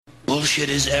Bullshit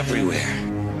is everywhere.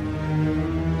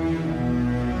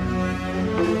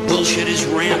 Bullshit is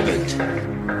rampant.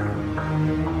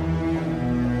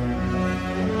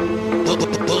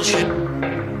 Bullshit.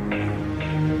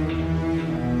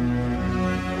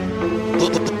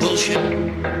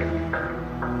 Bullshit.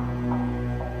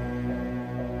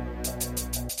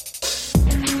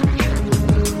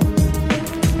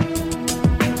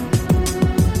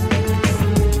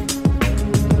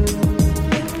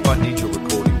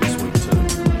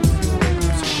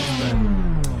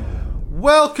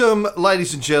 Welcome,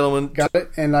 ladies and gentlemen. Got it,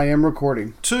 and I am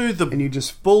recording. To the and you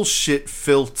just bullshit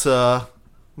filter.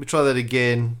 Let me try that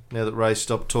again now that Ray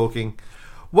stopped talking.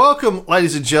 Welcome,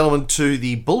 ladies and gentlemen, to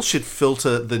the Bullshit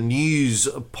Filter, the news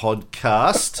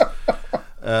podcast.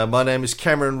 My name is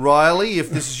Cameron Riley.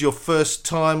 If this is your first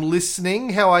time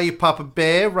listening, how are you, Papa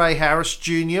Bear? Ray Harris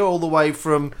Jr., all the way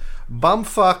from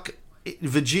bumfuck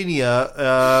Virginia,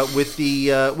 with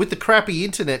the crappy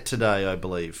internet today, I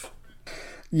believe.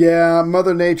 Yeah,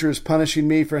 Mother Nature is punishing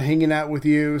me for hanging out with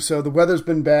you. So the weather's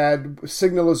been bad,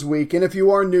 signal is weak, and if you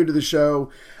are new to the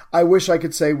show, I wish I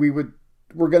could say we're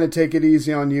going to take it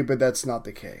easy on you, but that's not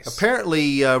the case.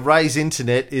 Apparently, Ray's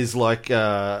internet is like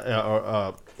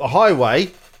a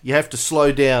highway. You have to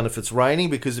slow down if it's raining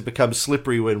because it becomes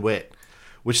slippery when wet,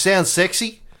 which sounds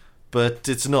sexy, but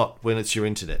it's not when it's your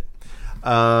internet.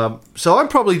 So I'm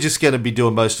probably just going to be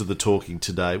doing most of the talking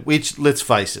today, which, let's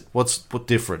face it, what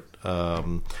different?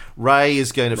 Ray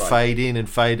is going to fade in and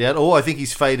fade out. Oh, I think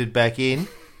he's faded back in. Do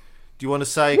you want to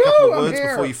say a couple of words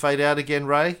before you fade out again,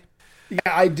 Ray? Yeah,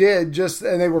 I did,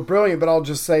 and they were brilliant, but I'll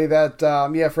just say that,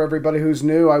 for everybody who's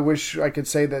new, I wish I could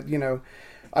say that,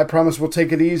 I promise we'll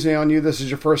take it easy on you. This is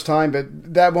your first time,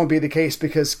 but that won't be the case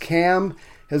because Cam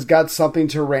has got something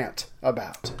to rant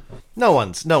about. No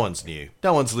one's new.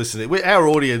 No one's listening. Our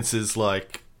audience is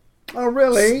like... Oh,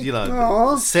 really?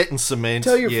 Set in cement.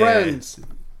 Tell your friends.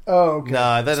 Oh, okay.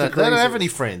 No, they don't have any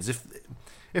friends.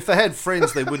 If they had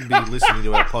friends, they wouldn't be listening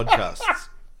to our podcasts.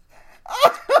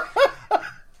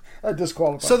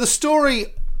 Disqualified. So the story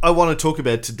I want to talk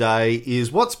about today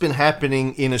is what's been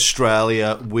happening in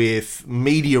Australia with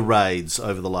media raids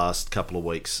over the last couple of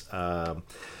weeks.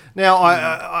 Now,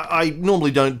 I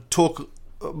normally don't talk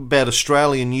about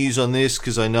Australian news on this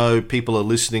because I know people are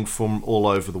listening from all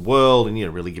over the world and you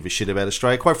don't really give a shit about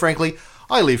Australia. Quite frankly,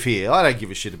 I live here. I don't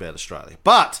give a shit about Australia.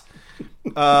 But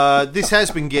this has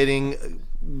been getting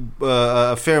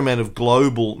a fair amount of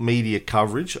global media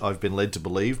coverage, I've been led to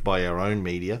believe, by our own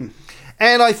media.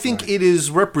 And I think it is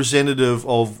representative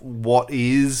of what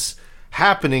is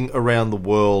happening around the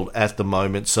world at the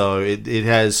moment. So it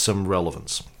has some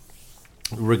relevance,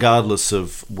 regardless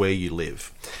of where you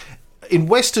live. In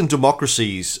Western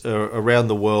democracies around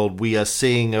the world, we are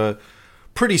seeing a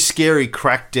pretty scary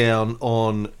crackdown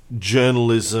on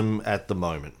journalism at the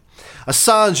moment.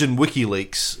 Assange and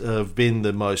WikiLeaks have been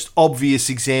the most obvious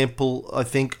example, I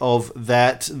think, of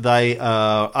that. They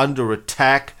are under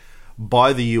attack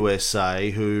by the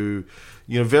USA, who,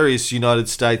 various United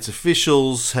States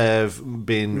officials have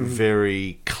been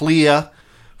very clear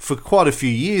for quite a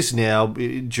few years now,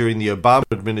 during the Obama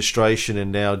administration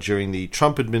and now during the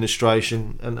Trump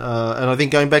administration, and I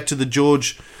think going back to the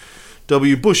George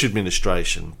W. Bush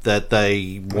administration, that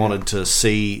they wanted to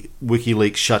see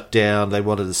WikiLeaks shut down. They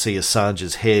wanted to see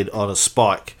Assange's head on a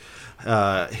spike.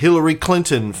 Hillary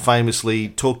Clinton famously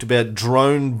talked about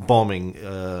drone bombing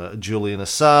Julian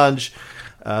Assange.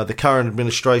 The current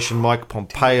administration, Mike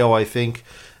Pompeo, I think,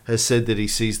 has said that he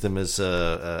sees them as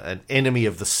an enemy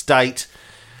of the state.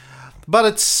 But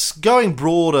it's going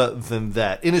broader than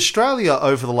that. In Australia,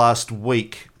 over the last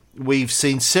week, we've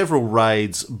seen several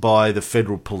raids by the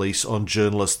federal police on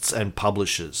journalists and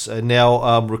publishers. And now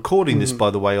I'm recording this, by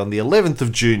the way, on the 11th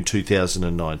of June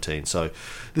 2019. So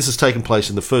this has taken place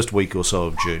in the first week or so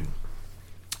of June.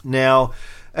 Now,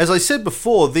 as I said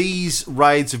before, these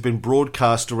raids have been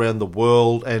broadcast around the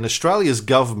world, and Australia's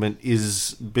government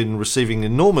has been receiving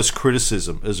enormous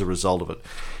criticism as a result of it.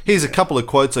 Here's a couple of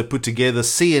quotes I put together.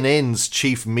 CNN's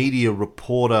chief media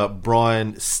reporter,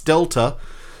 Brian Stelter,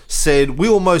 said, "We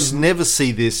almost never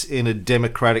see this in a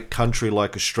democratic country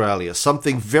like Australia.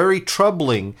 Something very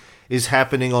troubling is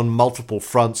happening on multiple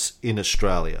fronts in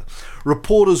Australia."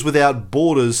 Reporters Without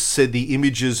Borders said the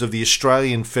images of the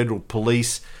Australian Federal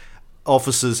Police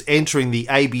officers entering the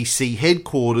ABC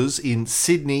headquarters in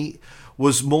Sydney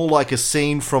was more like a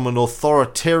scene from an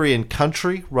authoritarian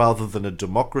country rather than a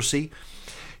democracy.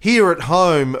 Here at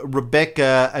home,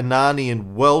 Rebecca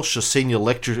Ananian-Welsh, a senior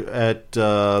lecturer at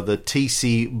the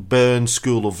TC Byrne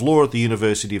School of Law at the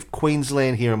University of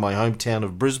Queensland here in my hometown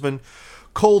of Brisbane,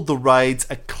 called the raids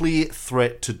a clear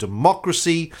threat to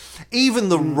democracy. Even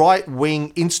the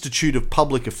right-wing Institute of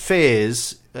Public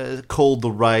Affairs called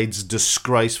the raids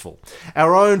disgraceful.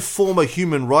 Our own former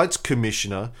Human Rights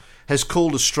Commissioner has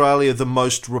called Australia the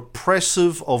most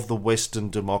repressive of the Western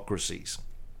democracies.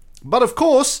 But of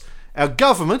course, our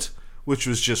government, which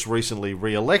was just recently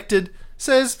re-elected,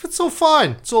 says it's all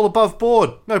fine, it's all above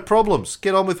board, no problems,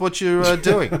 get on with what you're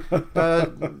doing.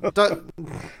 Don't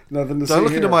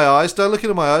look into my eyes, don't look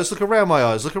into my eyes, look around my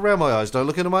eyes, look around my eyes, don't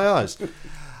look into my eyes.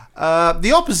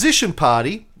 The opposition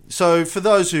party, so for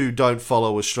those who don't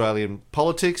follow Australian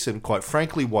politics, and quite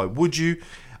frankly, why would you?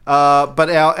 But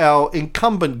our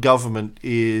incumbent government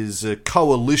is a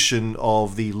coalition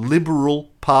of the Liberal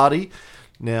Party.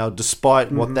 Now,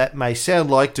 despite what that may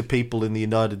sound like to people in the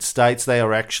United States, they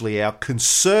are actually our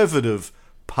Conservative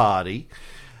Party.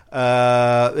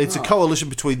 It's a coalition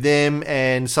between them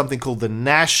and something called the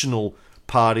National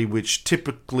Party, which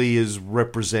typically has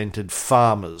represented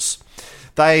farmers.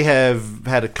 They have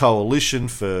had a coalition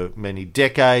for many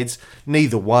decades.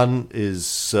 Neither one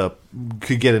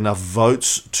could get enough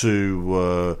votes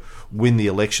to win the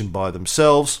election by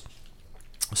themselves.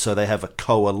 So they have a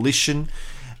coalition.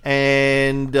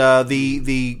 And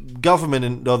the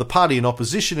government or the party in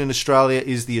opposition in Australia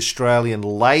is the Australian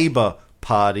Labor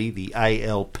Party, the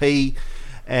ALP,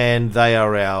 and they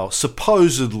are our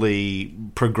supposedly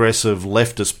progressive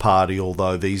leftist party,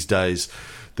 although these days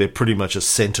they're pretty much a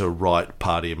centre-right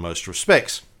party in most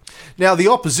respects. Now, the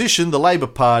opposition, the Labor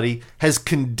Party, has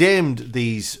condemned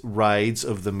these raids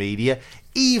of the media,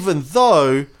 even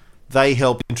though they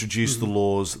helped introduce the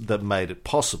laws that made it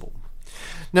possible.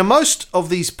 Now, most of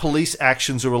these police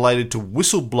actions are related to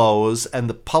whistleblowers and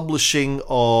the publishing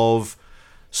of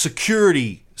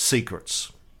security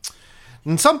secrets.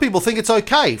 And some people think it's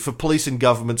okay for police and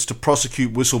governments to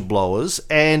prosecute whistleblowers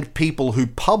and people who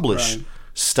publish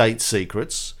state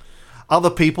secrets. Other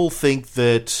people think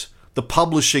that the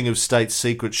publishing of state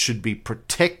secrets should be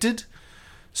protected,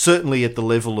 certainly at the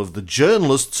level of the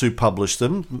journalists who publish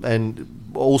them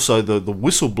and also the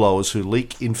whistleblowers who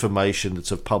leak information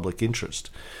that's of public interest.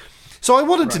 So I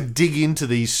wanted to dig into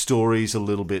these stories a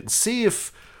little bit and see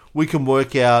if we can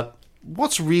work out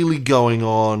what's really going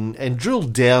on and drill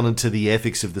down into the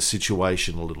ethics of the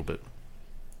situation a little bit.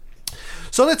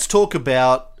 So let's talk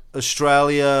about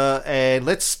Australia, and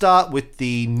let's start with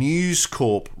the News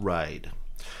Corp raid.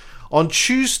 On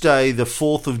Tuesday, the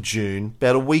 4th of June,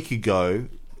 about a week ago,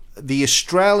 the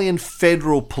Australian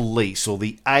Federal Police, or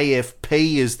the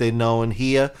AFP as they're known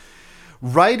here,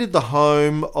 raided the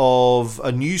home of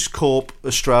a News Corp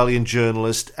Australian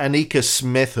journalist, Annika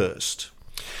Smethurst.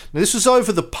 Now, this was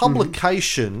over the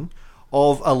publication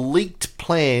of a leaked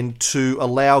plan to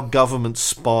allow government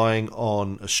spying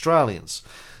on Australians.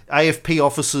 AFP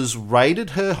officers raided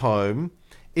her home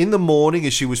in the morning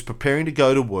as she was preparing to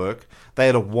go to work. They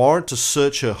had a warrant to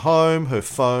search her home, her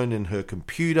phone, and her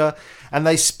computer, and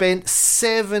they spent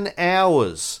 7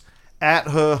 hours at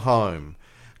her home.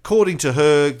 According to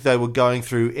her, they were going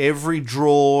through every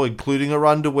drawer, including her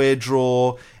underwear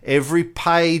drawer, every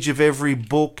page of every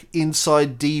book,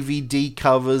 inside DVD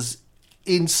covers,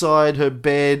 inside her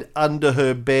bed, under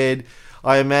her bed,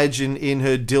 I imagine in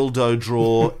her dildo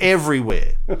drawer,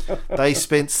 everywhere. They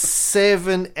spent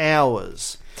 7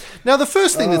 hours. Now, the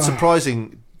first thing that's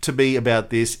surprising to me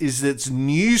about this is that it's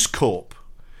News Corp.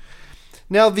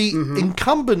 Now, the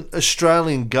incumbent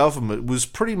Australian government was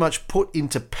pretty much put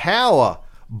into power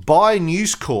by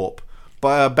News Corp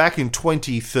back in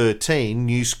 2013.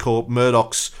 News Corp,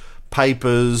 Murdoch's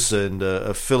papers and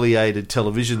affiliated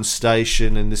television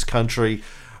station in this country,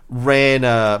 ran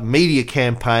a media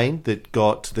campaign that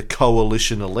got the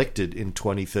coalition elected in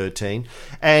 2013.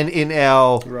 And in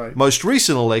our most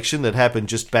recent election that happened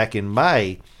just back in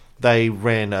May, they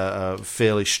ran a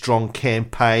fairly strong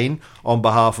campaign on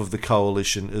behalf of the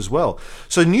coalition as well.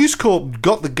 So News Corp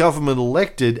got the government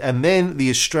elected, and then the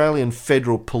Australian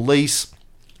Federal Police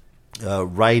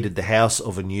raided the house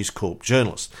of a News Corp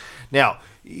journalist. Now,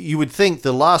 you would think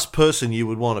the last person you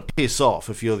would want to piss off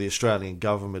if you're the Australian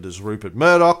government is Rupert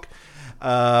Murdoch,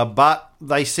 but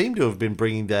they seem to have been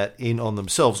bringing that in on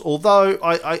themselves, although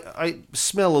I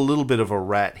smell a little bit of a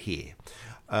rat here.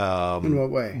 In what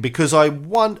way? Because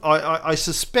I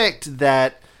suspect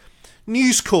that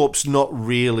News Corp's not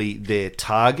really their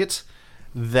target,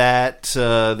 that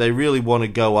they really want to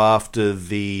go after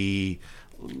the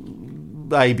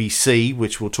ABC,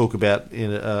 which we'll talk about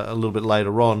in a little bit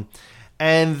later on,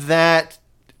 and that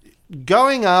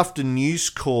going after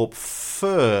News Corp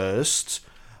first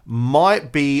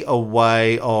might be a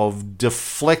way of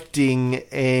deflecting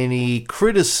any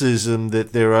criticism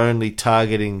that they're only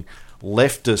targeting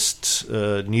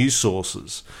leftist news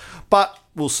sources. But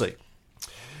we'll see.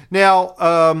 Now,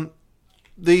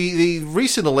 the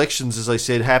recent elections, as I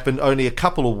said, happened only a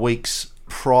couple of weeks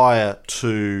prior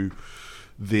to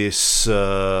these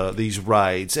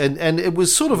raids, and it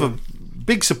was sort of a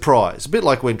big surprise, a bit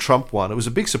like when Trump won. It was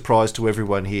a big surprise to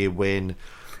everyone here when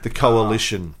the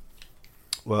coalition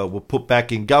were put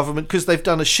back in government, because they've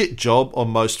done a shit job on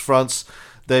most fronts.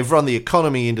 They've run the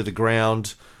economy into the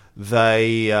ground.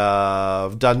 They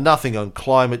have done nothing on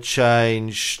climate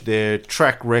change. Their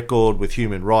track record with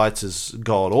human rights is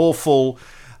god-awful.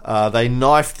 They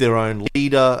knifed their own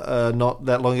leader not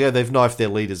that long ago. They've knifed their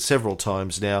leaders several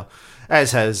times now,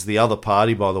 as has the other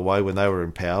party, by the way, when they were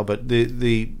in power. But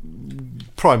the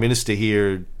Prime Minister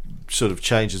here sort of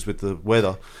changes with the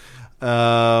weather.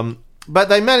 But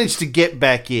they managed to get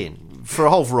back in for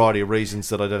a whole variety of reasons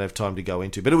that I don't have time to go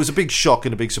into. But it was a big shock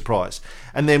and a big surprise.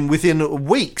 And then within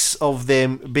weeks of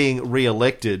them being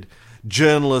re-elected,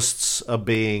 journalists are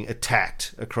being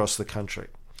attacked across the country.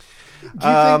 Do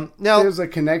you think now there's a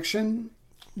connection?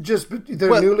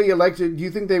 They're newly elected. Do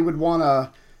you think they would want to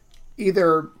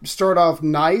either start off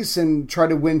nice and try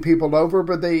to win people over,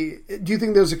 but do you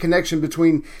think there's a connection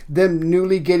between them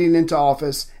newly getting into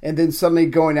office and then suddenly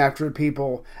going after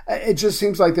people? It just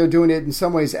seems like they're doing it in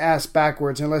some ways ass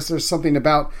backwards, unless there's something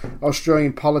about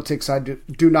Australian politics I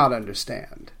do not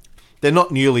understand. They're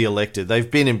not newly elected.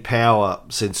 They've been in power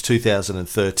since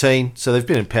 2013, so they've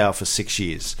been in power for 6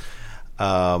 years.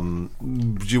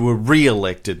 You were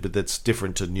re-elected, but that's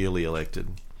different to newly elected.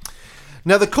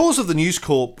 Now, the cause of the News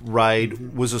Corp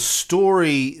raid was a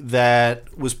story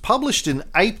that was published in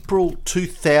April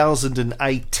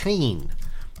 2018,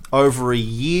 over a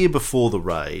year before the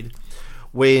raid,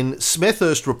 when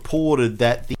Smethurst reported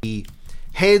that the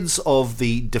heads of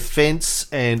the Defence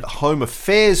and Home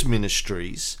Affairs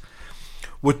ministries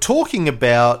were talking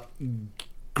about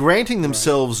granting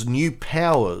themselves new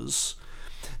powers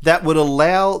that would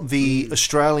allow the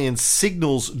Australian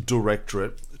Signals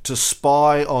Directorate to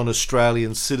spy on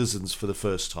Australian citizens for the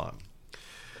first time.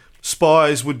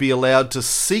 Spies would be allowed to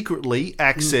secretly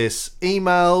access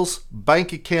emails,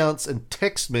 bank accounts, and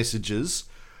text messages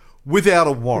without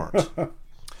a warrant.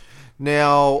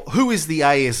 Now, who is the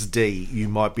ASD, you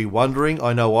might be wondering?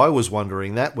 I know I was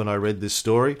wondering that when I read this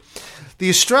story.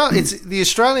 It's the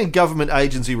Australian government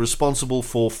agency responsible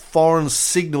for foreign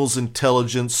signals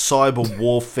intelligence, cyber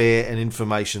warfare, and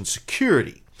information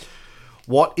security.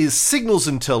 What is signals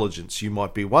intelligence, you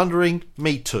might be wondering?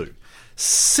 Me too.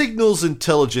 Signals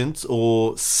intelligence,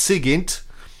 or SIGINT,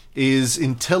 is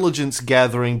intelligence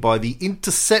gathering by the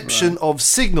interception of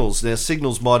signals. Now,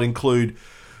 signals might include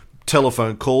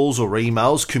telephone calls or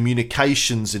emails,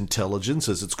 communications intelligence,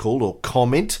 as it's called, or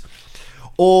comment,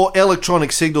 or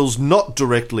electronic signals not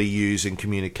directly used in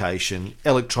communication,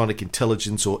 electronic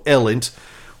intelligence, or ELINT,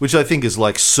 which I think is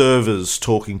like servers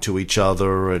talking to each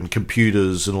other and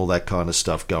computers and all that kind of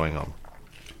stuff going on.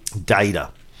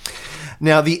 Data.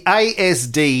 Now, the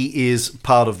ASD is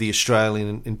part of the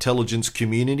Australian intelligence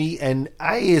community, and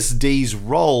ASD's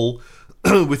role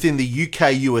within the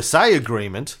UK-USA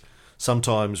agreement,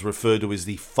 sometimes referred to as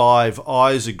the Five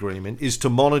Eyes Agreement, is to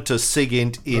monitor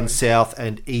SIGINT in South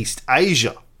and East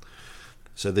Asia.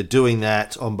 So they're doing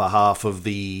that on behalf of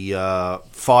the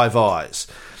Five Eyes.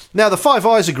 Now, the Five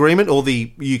Eyes Agreement, or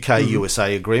the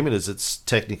UK-USA Agreement, as it's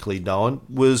technically known,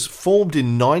 was formed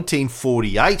in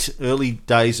 1948, early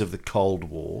days of the Cold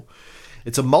War.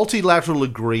 It's a multilateral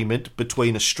agreement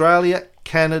between Australia,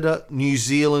 Canada, New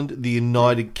Zealand, the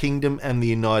United Kingdom, and the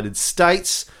United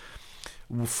States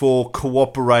for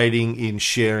cooperating in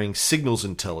sharing signals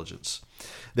intelligence.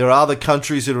 There are other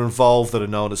countries that are involved that are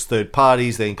known as third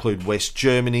parties. They include West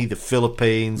Germany, the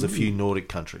Philippines, a few Nordic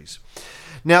countries.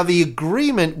 Now, the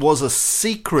agreement was a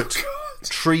secret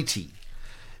treaty.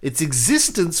 Its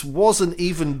existence wasn't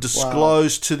even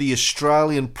disclosed to the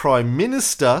Australian Prime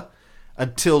Minister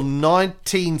until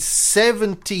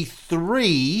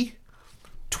 1973,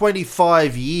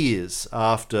 25 years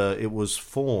after it was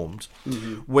formed,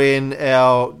 when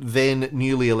our then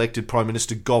newly elected Prime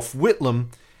Minister Gough Whitlam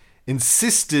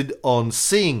insisted on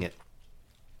seeing it.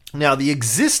 Now, the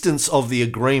existence of the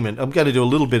agreement, I'm going to do a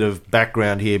little bit of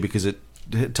background here because it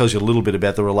tells you a little bit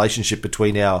about the relationship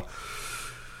between our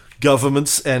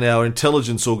governments and our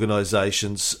intelligence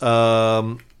organisations.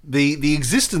 The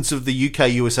existence of the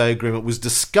UK-USA agreement was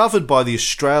discovered by the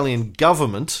Australian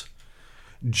government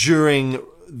during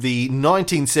the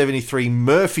 1973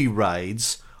 Murphy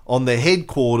raids on the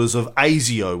headquarters of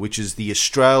ASIO, which is the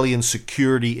Australian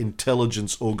Security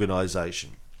Intelligence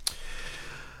Organisation.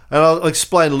 And I'll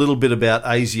explain a little bit about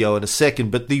ASIO in a second,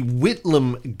 but the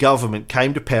Whitlam government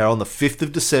came to power on the 5th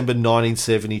of December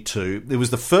 1972. It was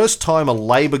the first time a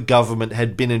Labor government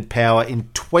had been in power in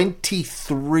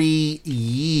 23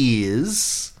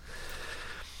 years.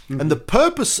 And the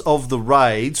purpose of the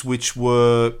raids, which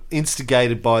were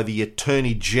instigated by the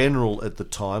Attorney General at the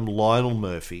time, Lionel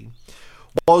Murphy,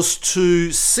 was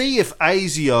to see if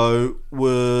ASIO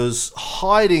was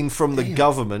hiding from the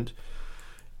government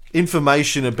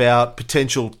information about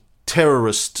potential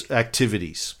terrorist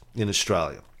activities in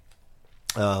Australia.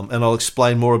 And I'll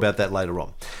explain more about that later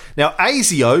on. Now,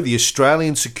 ASIO, the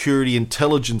Australian Security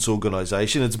Intelligence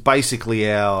Organisation, it's basically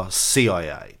our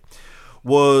CIA,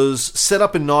 was set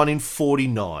up in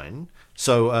 1949,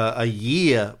 so a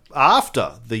year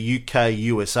after the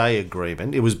UK-USA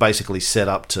agreement. It was basically set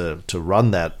up to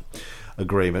run that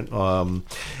agreement.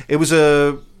 It was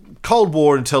a Cold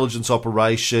War intelligence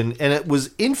operation, and it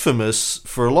was infamous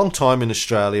for a long time in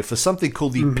Australia for something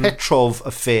called the Petrov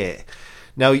Affair.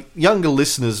 Now, younger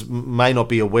listeners may not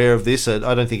be aware of this. I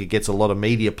don't think it gets a lot of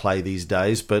media play these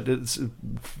days, but it's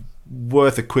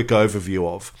worth a quick overview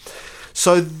of.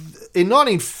 So, in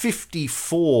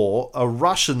 1954, a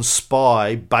Russian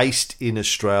spy based in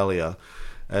Australia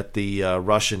at the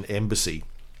Russian embassy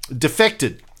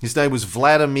defected. His name was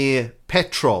Vladimir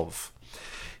Petrov.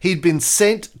 He'd been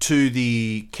sent to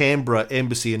the Canberra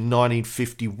embassy in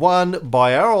 1951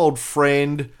 by our old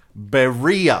friend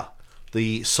Beria,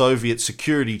 the Soviet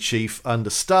security chief under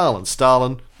Stalin.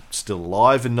 Stalin, still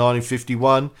alive in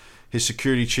 1951, his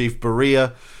security chief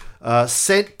Beria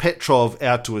sent Petrov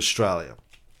out to Australia.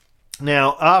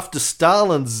 Now, after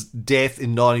Stalin's death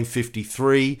in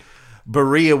 1953,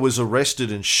 Beria was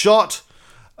arrested and shot,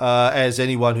 as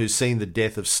anyone who's seen the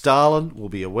death of Stalin will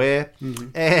be aware.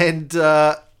 And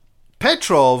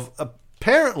Petrov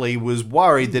apparently was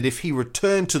worried that if he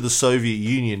returned to the Soviet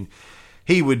Union,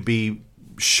 he would be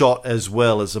shot as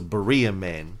well as a Beria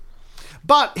man.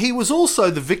 But he was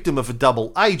also the victim of a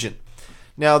double agent.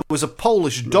 Now, there was a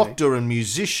Polish doctor and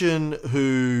musician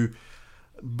who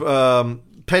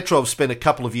Petrov spent a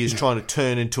couple of years trying to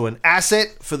turn into an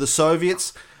asset for the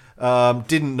Soviets.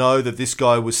 Didn't know that this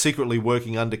guy was secretly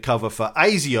working undercover for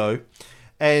ASIO.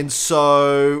 And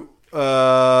so,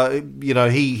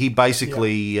 he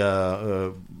basically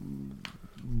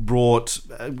brought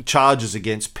charges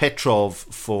against Petrov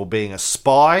for being a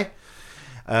spy.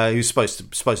 He was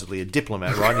supposedly a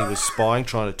diplomat, right? And he was spying,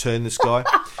 trying to turn this guy.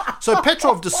 So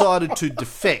Petrov decided to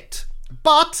defect,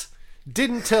 but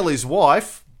didn't tell his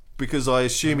wife, because I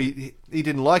assume he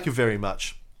didn't like her very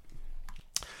much.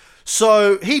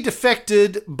 So he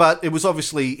defected, but it was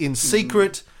obviously in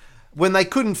secret. When they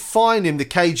couldn't find him, the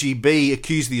KGB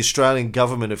accused the Australian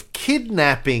government of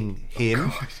kidnapping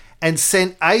him and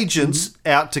sent agents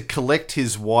out to collect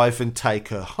his wife and take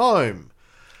her home.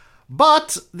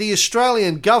 But the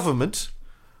Australian government,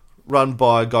 run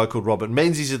by a guy called Robert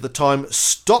Menzies at the time,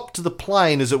 stopped the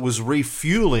plane as it was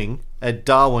refueling at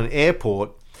Darwin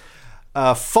Airport,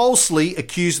 falsely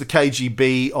accused the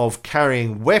KGB of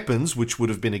carrying weapons, which would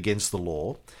have been against the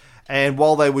law, and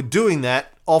while they were doing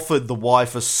that, offered the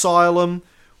wife asylum,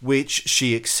 which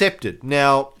she accepted.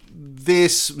 Now,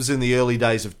 this was in the early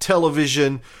days of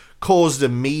television, caused a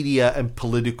media and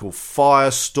political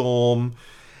firestorm,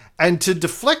 and to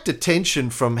deflect attention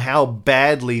from how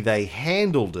badly they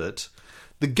handled it,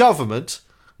 the government,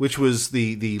 which was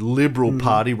the Liberal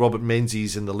Party, Robert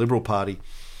Menzies and the Liberal Party,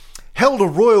 held a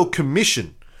royal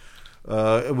commission,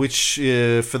 which,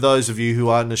 for those of you who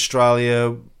aren't in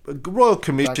Australia, a royal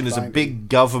commission is a big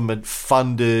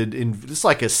government-funded, it's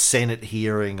like a Senate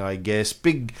hearing, I guess.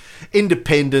 Big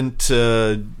independent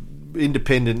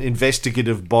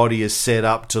investigative body is set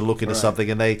up to look into something,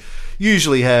 and they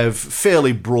usually have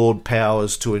fairly broad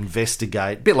powers to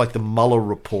investigate, a bit like the Mueller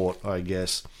report, I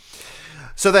guess.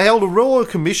 So they held a royal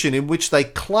commission in which they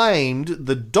claimed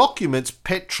the documents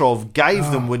Petrov gave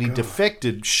them when he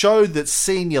defected showed that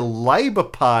senior Labor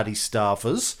Party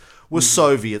staffers were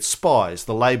Soviet spies.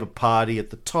 The Labor Party at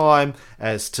the time,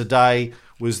 as today,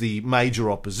 was the major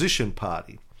opposition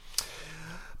party.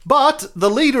 But the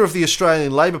leader of the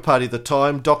Australian Labor Party at the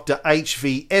time, Dr.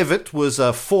 H.V. Evatt, was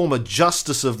a former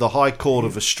Justice of the High Court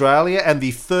of Australia and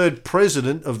the third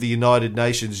President of the United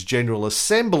Nations General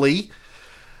Assembly.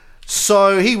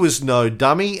 So he was no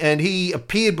dummy, and he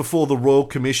appeared before the Royal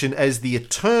Commission as the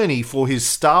attorney for his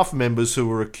staff members who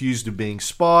were accused of being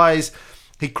spies.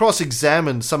 He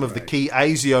cross-examined some of the key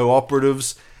ASIO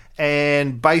operatives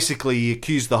and basically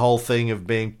accused the whole thing of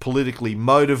being politically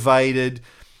motivated.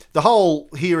 The whole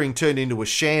hearing turned into a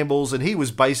shambles, and he was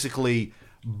basically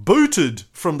booted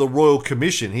from the Royal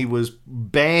Commission. He was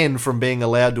banned from being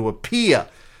allowed to appear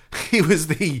He was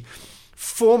the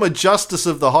former Justice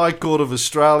of the High Court of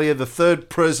Australia, the third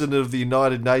President of the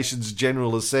United Nations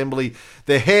General Assembly,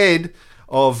 the head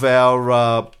of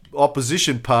our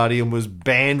opposition party, and was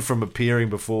banned from appearing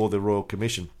before the Royal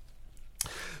Commission.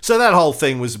 So that whole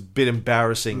thing was a bit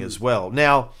embarrassing as well.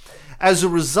 Now, as a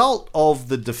result of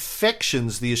the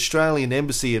defections, the Australian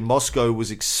embassy in Moscow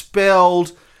was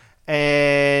expelled,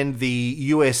 and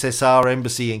the USSR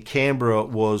embassy in Canberra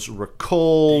was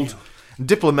recalled. Damn.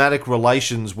 Diplomatic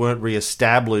relations weren't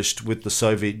re-established with the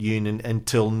Soviet Union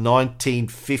until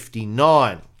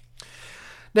 1959.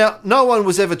 Now, no one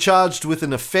was ever charged with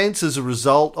an offence as a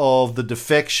result of the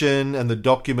defection and the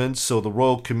documents or the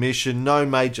Royal Commission. No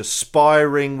major spy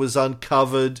ring was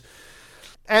uncovered.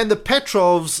 And the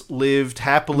Petrovs lived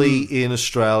happily in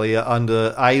Australia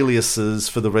under aliases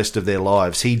for the rest of their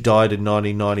lives. He died in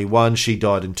 1991, she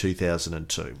died in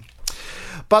 2002.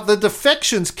 But the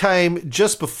defections came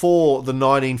just before the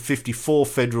 1954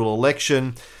 federal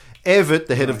election. Evatt,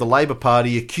 the head of the Labor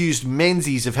Party, accused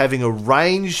Menzies of having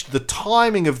arranged the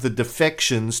timing of the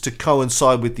defections to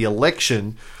coincide with the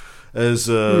election as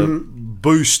a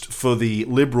boost for the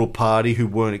Liberal Party, who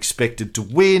weren't expected to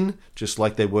win, just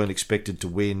like they weren't expected to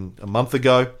win a month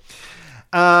ago.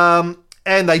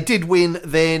 And they did win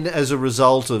then as a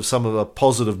result of some of the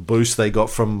positive boost they got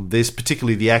from this,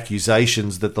 particularly the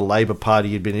accusations that the Labor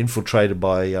Party had been infiltrated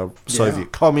by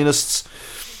Soviet communists.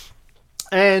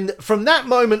 And from that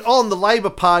moment on, the Labor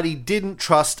Party didn't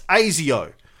trust ASIO,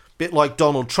 a bit like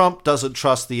Donald Trump doesn't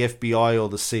trust the FBI or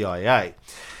the CIA.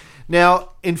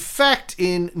 Now, in fact,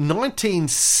 in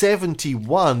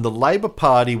 1971, the Labor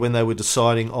Party, when they were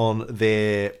deciding on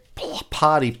their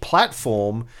party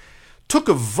platform, took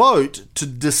a vote to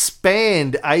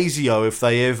disband ASIO if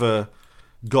they ever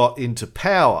got into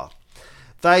power.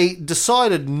 They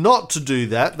decided not to do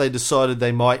that. They decided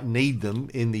they might need them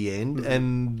in the end.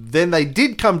 And then they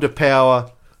did come to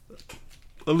power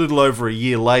a little over a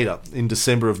year later, in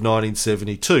December of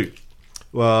 1972,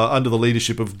 under the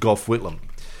leadership of Gough Whitlam.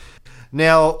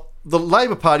 Now, the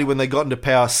Labor Party, when they got into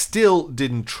power, still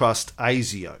didn't trust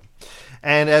ASIO.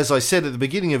 And as I said at the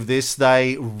beginning of this,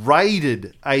 they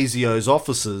raided ASIO's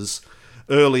offices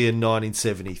early in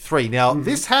 1973. Now,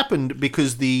 this happened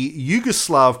because the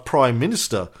Yugoslav Prime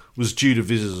Minister was due to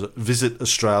visit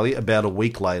Australia about a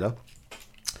week later.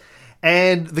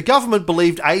 And the government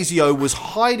believed ASIO was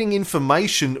hiding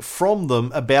information from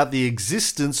them about the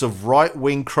existence of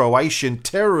right-wing Croatian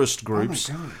terrorist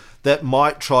groups that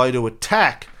might try to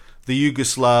attack the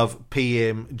Yugoslav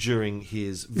PM during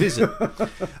his visit.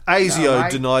 ASIO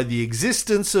denied the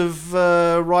existence of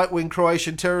right-wing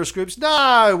Croatian terrorist groups.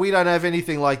 No, we don't have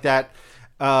anything like that.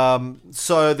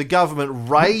 So the government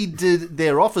raided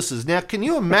their offices. Now, can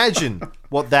you imagine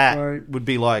what that would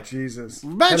be like? Jesus.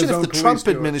 Imagine if the Trump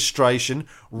administration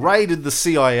raided the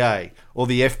CIA or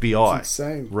the FBI. It's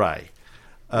insane. Ray.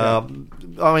 Yeah.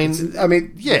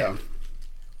 Yeah.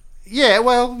 Yeah,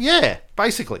 well, yeah,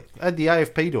 basically. Add the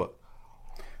AFP to it.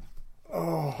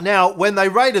 Oh. Now, when they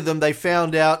raided them, they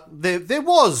found out there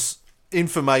was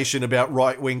information about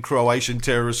right-wing Croatian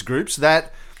terrorist groups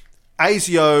that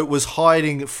ASIO was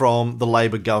hiding from the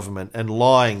Labor government and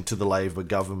lying to the Labor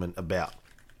government about.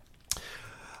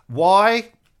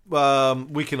 Why?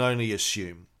 We can only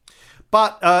assume.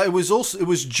 But it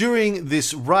was during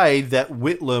this raid that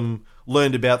Whitlam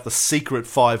learned about the secret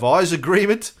Five Eyes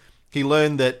Agreement. He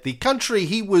learned that the country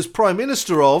he was Prime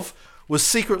Minister of was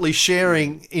secretly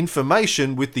sharing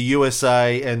information with the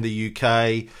USA and the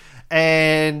UK,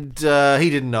 and he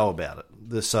didn't know about it.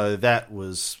 So that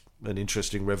was an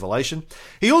interesting revelation.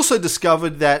 He also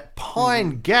discovered that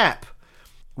Pine Gap,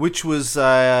 which was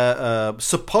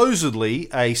supposedly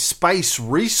a space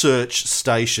research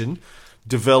station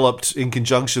developed in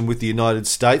conjunction with the United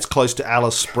States, close to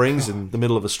Alice Springs in the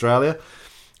middle of Australia,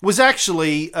 was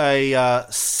actually a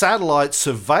satellite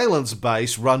surveillance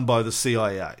base run by the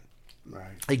CIA.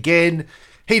 Right. Again,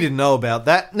 he didn't know about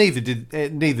that. Neither did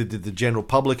the general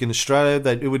public in Australia.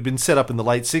 That it had been set up in the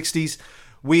late 60s.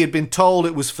 We had been told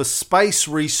it was for space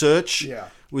research. Yeah.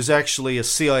 It was actually a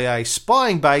CIA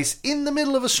spying base in the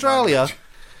middle of Australia.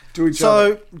 To each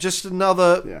other. So, just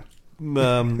another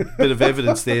bit of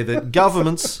evidence there that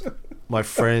governments, my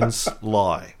friends,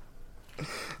 lie.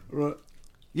 Right.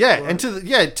 Yeah, right. And to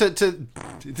the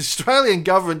Australian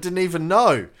government didn't even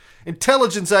know.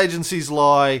 Intelligence agencies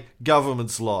lie,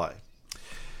 governments lie.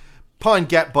 Pine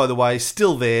Gap, by the way,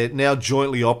 still there, now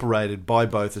jointly operated by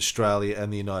both Australia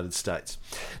and the United States.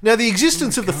 Now, the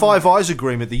existence of the Five Eyes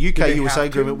Agreement, the UK-USA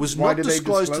agreement, was not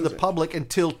disclosed to the public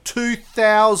until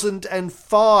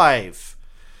 2005.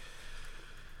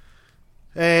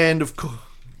 And, of course...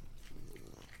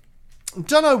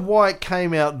 Don't know why it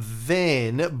came out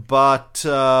then, but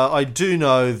I do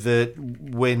know that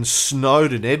when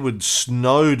Edward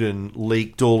Snowden,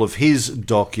 leaked all of his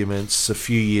documents a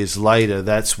few years later,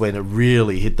 that's when it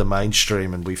really hit the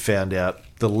mainstream and we found out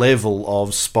the level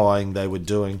of spying they were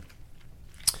doing.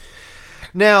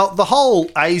 Now, the whole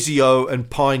ASIO and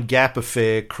Pine Gap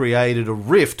affair created a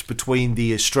rift between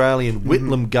the Australian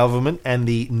Whitlam government and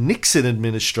the Nixon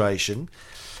administration.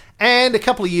 And a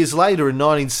couple of years later, in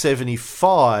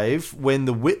 1975, when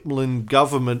the Whitlam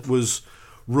government was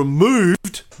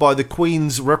removed by the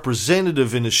Queen's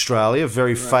representative in Australia, a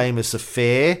very famous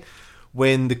affair,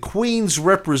 when the Queen's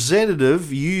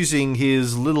representative, using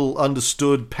his little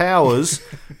understood powers,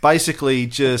 basically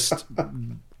just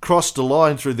crossed a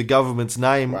line through the government's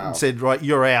name and said, right,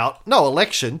 you're out. No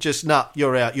election, just,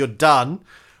 you're out, you're done.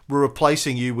 We're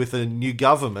replacing you with a new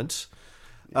government.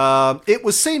 It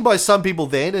was seen by some people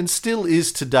then, and still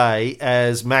is today,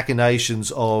 as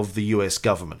machinations of the US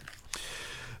government.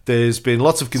 There's been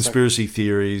lots of conspiracy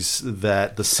theories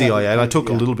that the CIA, and I talk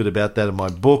a little bit about that in my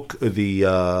book, what's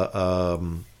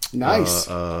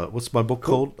my book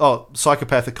called? Oh,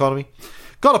 Psychopath Economy.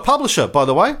 Got a publisher, by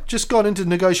the way. Just got into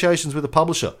negotiations with a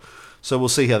publisher. So we'll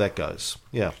see how that goes.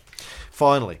 Yeah,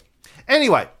 finally.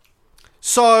 Anyway,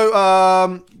 so,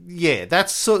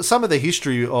 that's some of the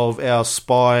history of our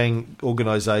spying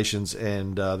organisations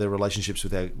and their relationships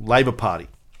with our Labor Party.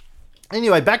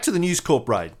 Anyway, back to the News Corp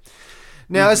raid.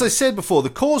 Now, as I said before, the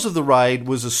cause of the raid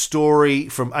was a story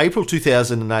from April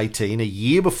 2018, a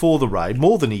year before the raid,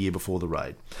 more than a year before the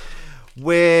raid,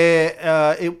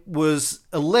 where it was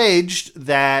alleged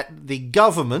that the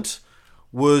government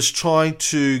was trying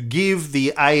to give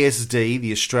the ASD,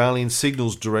 the Australian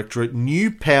Signals Directorate,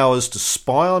 new powers to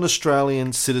spy on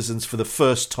Australian citizens for the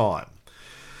first time.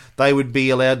 They would be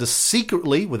allowed to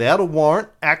secretly, without a warrant,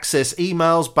 access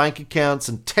emails, bank accounts,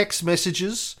 and text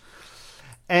messages.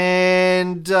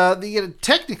 And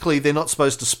technically, they're not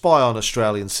supposed to spy on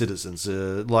Australian citizens.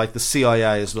 Like the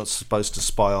CIA is not supposed to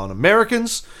spy on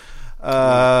Americans.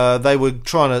 They were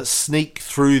trying to sneak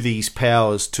through these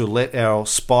powers to let our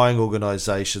spying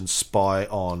organisations spy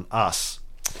on us.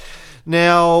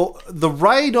 Now, the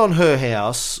raid on her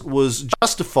house was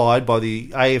justified by the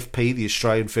AFP, the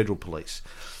Australian Federal Police,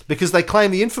 because they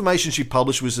claimed the information she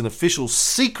published was an official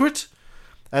secret,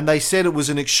 and they said it was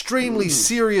an extremely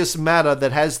serious matter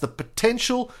that has the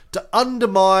potential to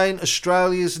undermine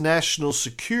Australia's national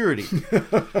security.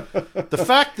 The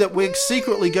fact that we're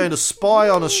secretly going to spy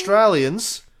on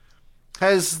Australians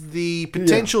has the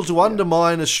potential to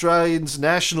undermine Australians'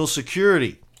 national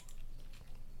security.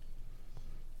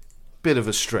 Bit of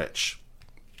a stretch.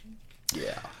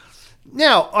 Yeah.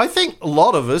 Now, I think a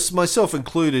lot of us, myself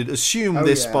included, assume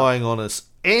they're spying on us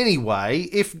anyway.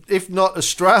 If not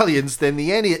Australians, then the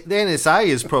NSA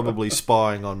is probably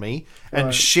spying on me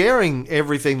and sharing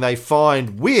everything they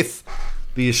find with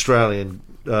the Australian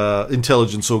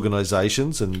intelligence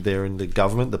organisations, and they're in the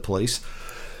government, the police.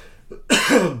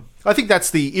 I think that's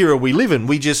the era we live in.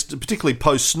 We just, particularly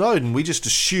post-Snowden, we just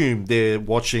assume they're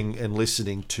watching and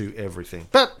listening to everything.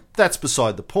 But that's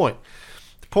beside the point.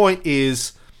 The point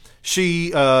is,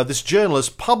 this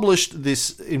journalist published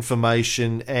this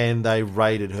information and they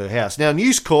raided her house. Now,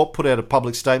 News Corp put out a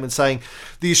public statement saying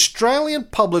the Australian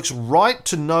public's right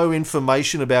to know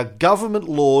information about government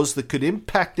laws that could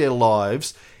impact their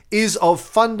lives is of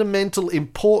fundamental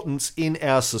importance in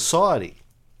our society.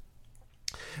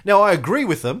 Now, I agree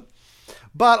with them,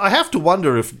 but I have to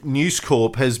wonder if News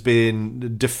Corp has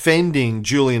been defending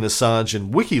Julian Assange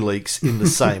and WikiLeaks in the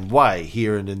same way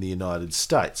here and in the United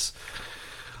States.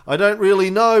 I don't really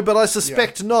know, but I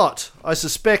suspect not. I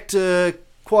suspect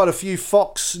quite a few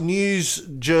Fox News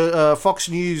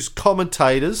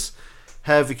commentators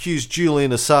have accused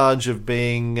Julian Assange of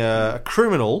being a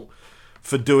criminal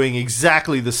for doing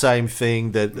exactly the same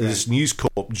thing that this News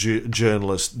Corp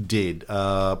journalist did,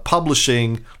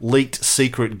 publishing leaked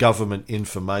secret government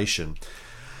information.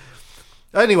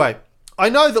 Anyway, I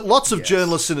know that lots of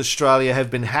journalists in Australia have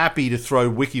been happy to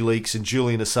throw WikiLeaks and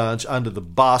Julian Assange under the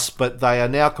bus, but they are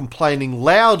now complaining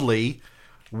loudly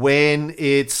when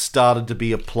it started to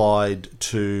be applied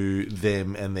to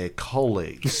them and their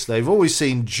colleagues. They've always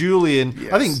seen Julian...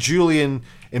 I think Julian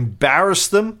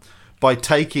embarrassed them by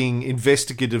taking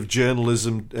investigative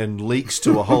journalism and leaks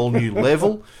to a whole new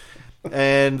level.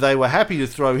 And they were happy to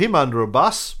throw him under a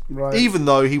bus, even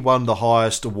though he won the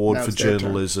highest award for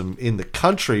journalism in the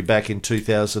country back in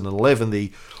 2011,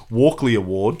 the Walkley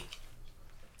Award.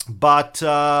 But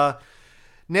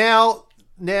now,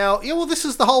 this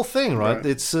is the whole thing, right?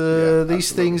 It's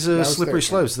these things are slippery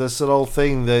slopes. That's the whole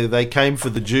thing. They came for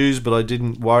the Jews, but I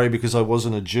didn't worry because I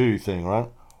wasn't a Jew thing, right?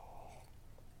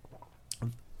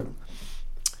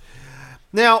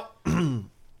 Now,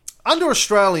 under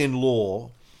Australian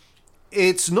law,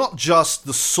 it's not just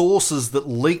the sources that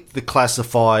leaked the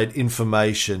classified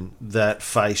information that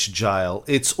face jail,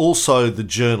 it's also the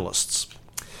journalists.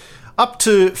 Up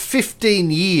to 15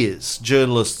 years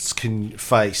journalists can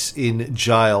face in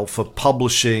jail for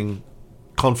publishing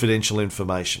confidential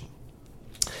information.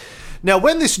 Now,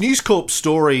 when this News Corp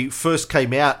story first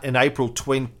came out in April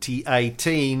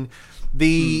 2018,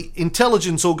 the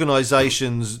intelligence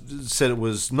organisations said it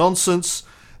was nonsense.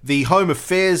 The Home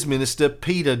Affairs Minister,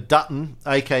 Peter Dutton,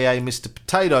 aka Mr.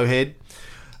 Potato Head,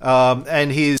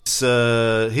 and his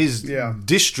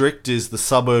district is the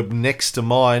suburb next to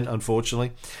mine,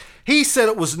 unfortunately. He said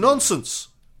it was nonsense.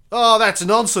 Oh, that's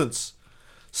nonsense.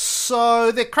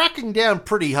 So they're cracking down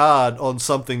pretty hard on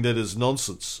something that is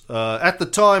nonsense. At the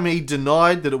time, he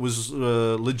denied that it was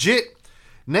legit.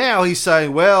 Now he's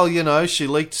saying, well, you know, she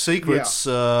leaked secrets.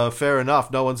 Fair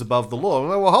enough. No one's above the law.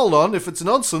 Well, hold on. If it's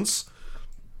nonsense,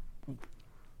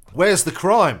 where's the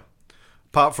crime?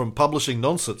 Apart from publishing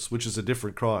nonsense, which is a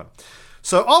different crime.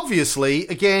 So obviously,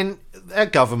 again, our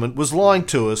government was lying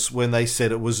to us when they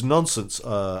said it was nonsense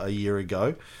a year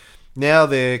ago. Now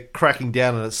they're cracking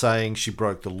down on it, saying she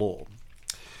broke the law.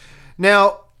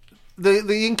 Now,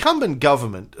 the incumbent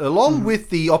government, along with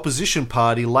the opposition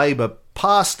party, Labor,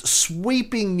 passed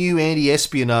sweeping new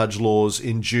anti-espionage laws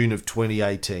in June of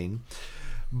 2018.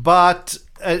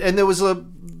 And there was a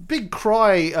big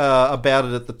cry about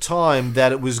it at the time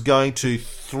that it was going to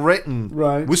threaten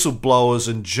whistleblowers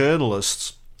and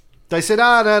journalists. They said,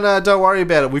 no, don't worry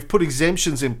about it. We've put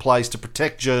exemptions in place to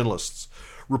protect journalists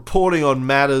reporting on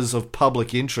matters of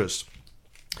public interest.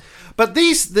 But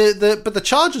the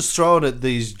charges thrown at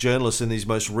these journalists in these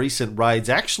most recent raids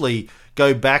actually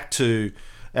go back to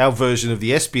our version of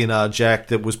the Espionage Act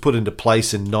that was put into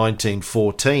place in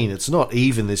 1914. It's not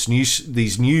even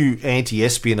these new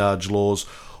anti-espionage laws,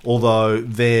 although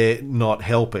they're not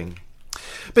helping.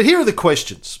 But here are the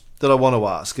questions that I want to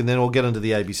ask, and then we'll get into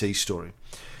the ABC story.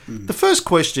 The first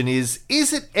question is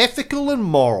it ethical and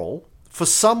moral for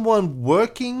someone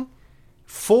working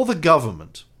for the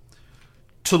government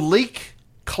to leak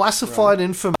classified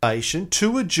information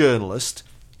to a journalist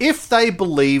if they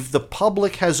believe the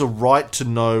public has a right to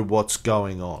know what's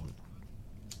going on?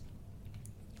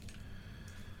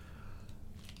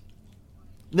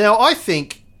 Now, I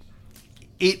think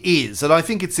it is, and I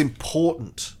think it's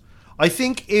important. I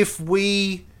think if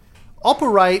we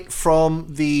operate from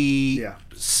the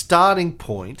starting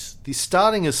point, the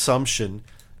starting assumption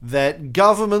that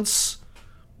governments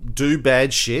do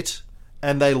bad shit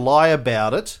and they lie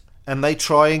about it and they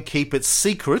try and keep it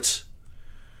secret,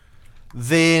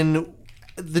 then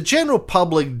the general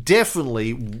public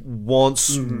definitely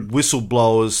wants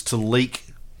whistleblowers to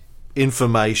leak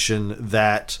information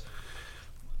that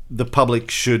the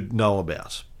public should know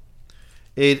about.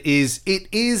 It is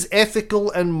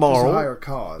ethical and moral. It's a higher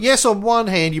cause. Yes, on one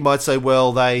hand, you might say,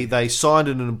 well, they signed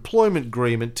an employment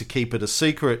agreement to keep it a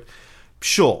secret.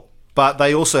 Sure, but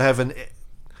they also have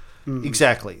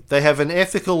exactly. They have an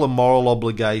ethical and moral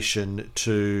obligation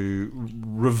to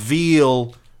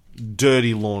reveal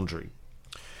dirty laundry.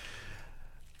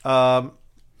 Now,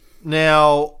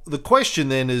 the question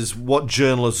then is what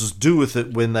journalists do with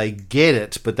it when they get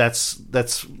it, but that's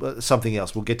something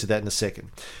else. We'll get to that in a second.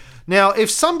 Now, if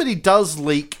somebody does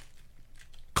leak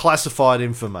classified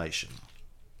information,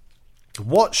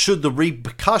 what should the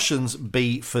repercussions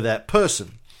be for that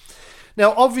person?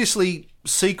 Now, obviously,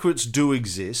 secrets do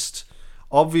exist.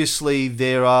 Obviously,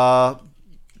 there are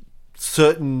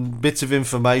certain bits of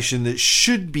information that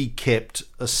should be kept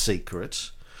a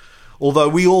secret. Although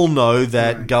we all know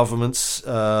that governments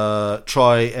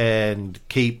try and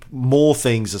keep more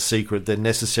things a secret than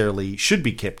necessarily should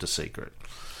be kept a secret.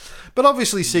 But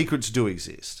obviously, secrets do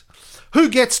exist. Who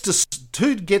gets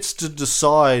to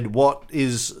decide what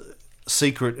is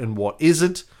secret and what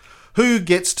isn't? Who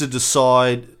gets to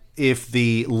decide if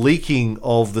the leaking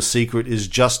of the secret is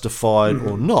justified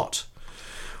or not?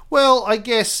 Well, I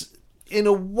guess in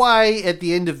a way, at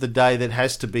the end of the day, that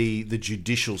has to be the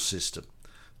judicial system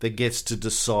that gets to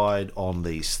decide on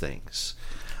these things.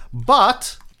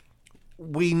 But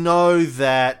we know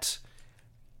that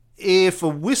if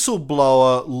a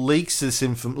whistleblower leaks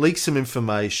some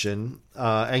information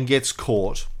and gets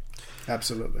caught,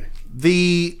 absolutely,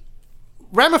 the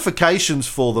ramifications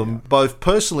for them, both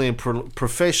personally and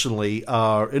professionally,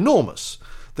 are enormous.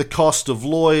 The cost of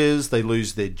lawyers, they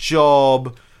lose their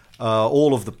job,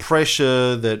 all of the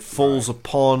pressure that falls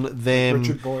upon them.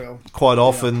 Richard Boyle. Quite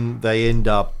often, they end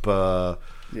up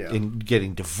in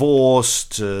getting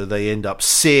divorced. They end up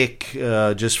sick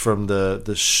just from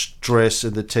the stress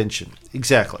and the tension.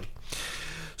 Exactly.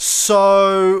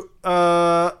 So,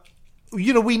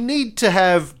 we need to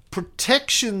have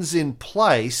protections in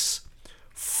place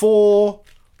for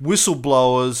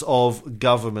whistleblowers of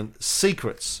government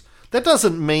secrets. That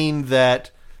doesn't mean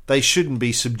that they shouldn't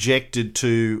be subjected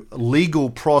to legal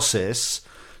process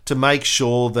to make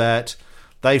sure that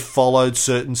they followed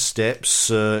certain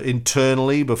steps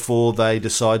internally before they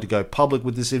decide to go public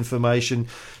with this information,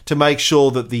 to make sure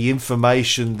that the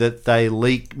information that they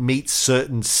leak meets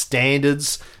certain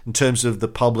standards in terms of the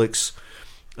public's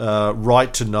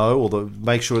right to know, or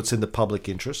make sure it's in the public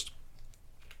interest.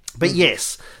 But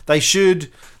yes, they should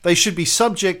be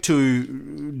subject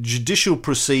to judicial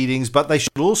proceedings, but they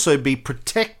should also be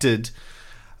protected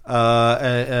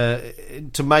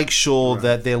to make sure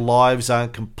that their lives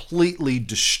aren't completely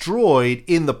destroyed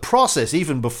in the process,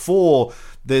 even before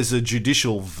there's a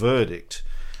judicial verdict.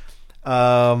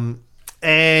 And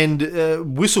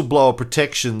whistleblower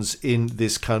protections in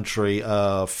this country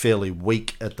are fairly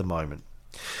weak at the moment.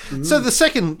 Mm-hmm. So the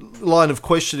second line of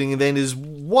questioning then is,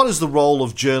 what is the role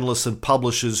of journalists and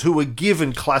publishers who are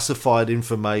given classified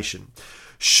information?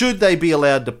 Should they be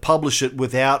allowed to publish it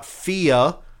without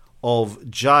fear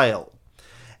of jail?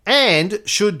 And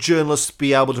should journalists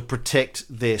be able to protect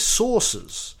their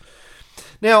sources?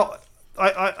 Now,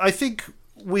 I think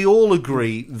we all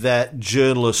agree that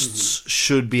journalists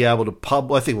should be able to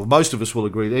publish. I think most of us will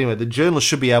agree anyway, that journalists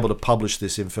should be able to publish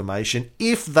this information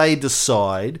if they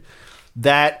decide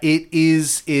that it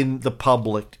is in the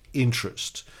public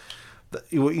interest.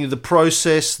 The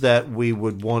process that we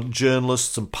would want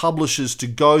journalists and publishers to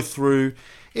go through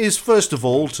is, first of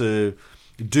all, to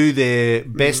do their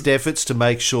best efforts to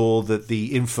make sure that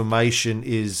the information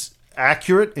is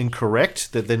accurate and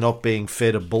correct, that they're not being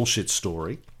fed a bullshit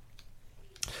story.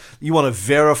 You want to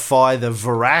verify the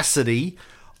veracity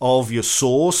of your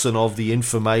source and of the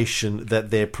information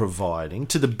that they're providing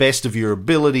to the best of your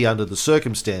ability under the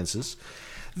circumstances.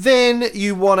 Then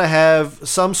you want to have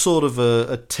some sort of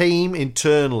a team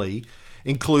internally,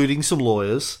 including some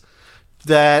lawyers,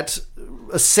 that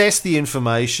assess the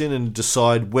information and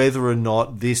decide whether or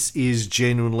not this is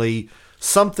genuinely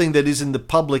something that is in the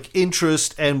public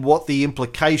interest and what the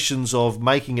implications of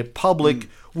making it public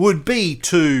would be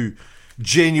to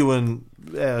genuine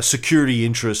security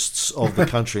interests of the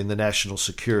country and the national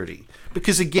security.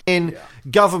 Because again,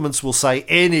 governments will say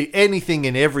anything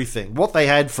and everything. What they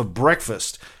had for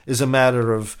breakfast is a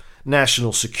matter of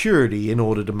national security in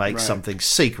order to make something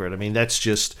secret. I mean, that's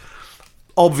just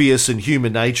obvious in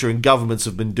human nature, and governments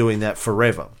have been doing that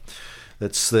forever.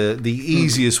 That's the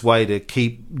easiest way to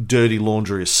keep dirty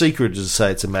laundry a secret, is to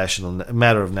say it's a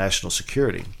matter of national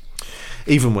security,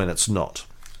 even when it's not.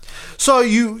 So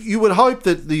you would hope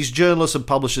that these journalists and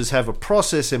publishers have a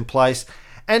process in place,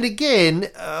 and again,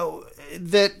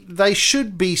 that they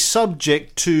should be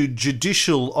subject to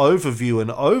judicial overview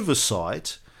and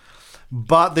oversight,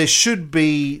 but there should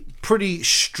be pretty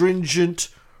stringent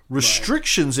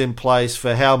restrictions in place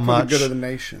for how much the good of the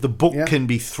nation. The book can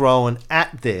be thrown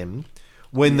at them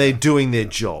when they're doing their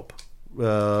job,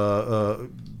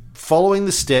 following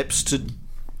the steps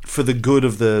for the good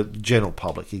of the general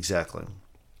public. Exactly.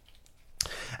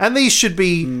 And these should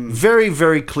be very,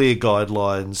 very clear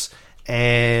guidelines,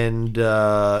 and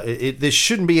there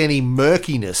shouldn't be any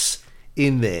murkiness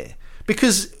in there.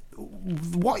 Because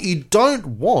what you don't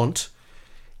want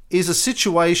is a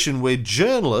situation where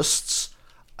journalists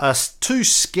are too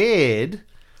scared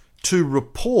to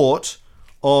report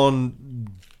on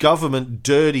government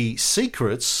dirty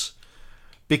secrets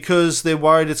because they're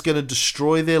worried it's going to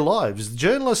destroy their lives.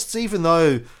 Journalists, even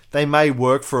though they may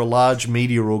work for a large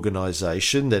media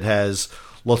organisation that has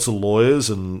lots of lawyers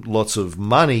and lots of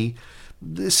money,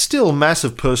 there's still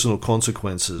massive personal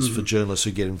consequences for journalists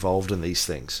who get involved in these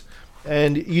things.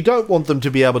 And you don't want them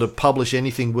to be able to publish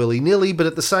anything willy-nilly, but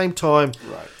at the same time,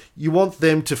 you want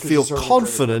them to feel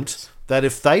confident that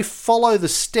if they follow the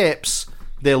steps,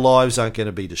 their lives aren't going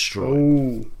to be destroyed.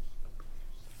 Ooh.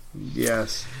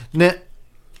 Yes. Now,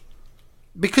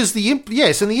 because the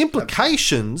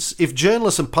implications, if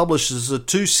journalists and publishers are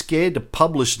too scared to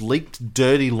publish leaked,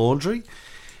 dirty laundry,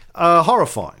 are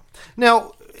horrifying.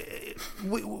 Now,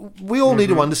 we all need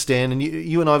to understand, and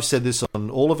you and I have said this on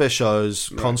all of our shows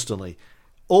constantly,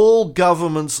 all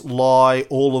governments lie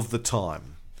all of the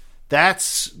time.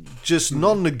 That's just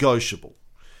non-negotiable.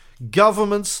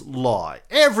 Governments lie.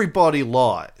 Everybody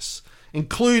lies,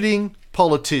 including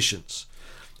politicians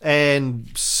and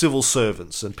civil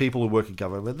servants and people who work in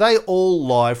government. They all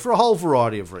lie for a whole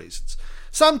variety of reasons.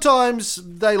 Sometimes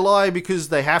they lie because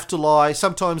they have to lie.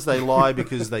 Sometimes they lie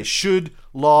because they should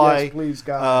lie. Yes, please,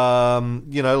 God.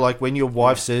 Like when your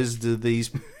wife says, do these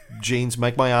jeans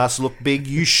make my ass look big,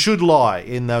 you should lie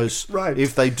in those. Right.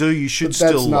 If they do, you should But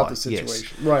still that's not lie. the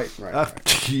situation. Yes.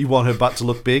 Right. You want her butt to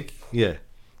look big? Yeah.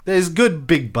 There's good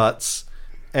big butts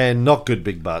and not good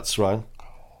big butts, right?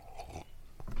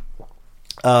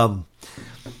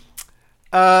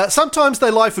 Sometimes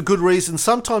they lie for good reasons.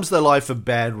 Sometimes they lie for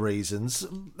bad reasons.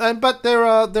 But there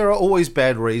are always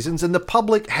bad reasons, and the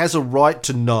public has a right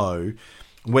to know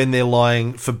when they're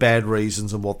lying for bad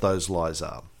reasons and what those lies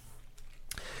are.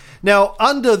 Now,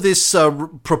 under this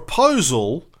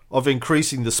proposal of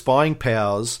increasing the spying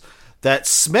powers, that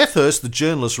Smethurst, the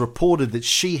journalist, reported that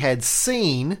she had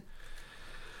seen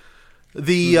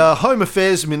the Home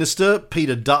Affairs Minister,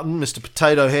 Peter Dutton, Mr.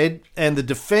 Potato Head, and the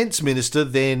Defence Minister,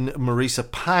 then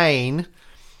Marisa Payne,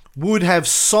 would have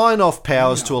sign-off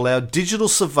powers to allow digital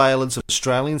surveillance of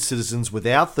Australian citizens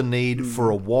without the need for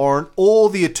a warrant or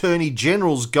the Attorney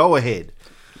General's go-ahead.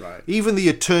 Right. Even the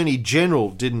Attorney General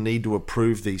didn't need to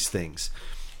approve these things.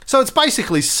 So it's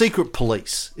basically secret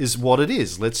police is what it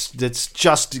is. That's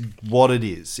just what it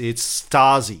is. It's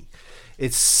Stasi.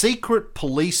 It's secret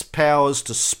police powers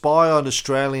to spy on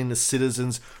Australian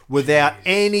citizens without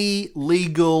any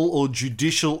legal or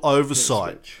judicial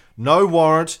oversight. No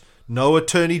warrant, no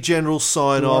Attorney General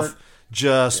sign-off.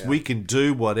 Just we can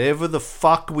do whatever the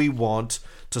fuck we want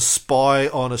to spy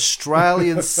on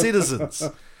Australian citizens.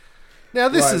 Now,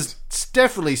 this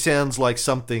definitely sounds like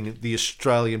something the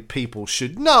Australian people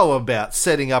should know about,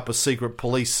 setting up a secret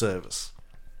police service.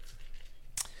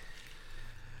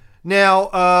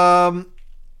 Now,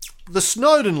 the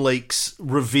Snowden leaks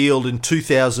revealed in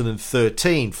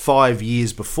 2013, 5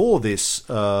 years before this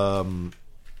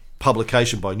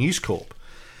publication by News Corp,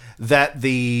 that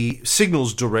the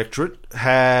Signals Directorate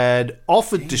had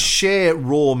offered to share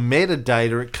raw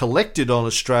metadata it collected on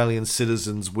Australian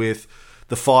citizens with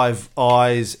the Five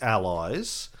Eyes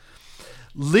allies,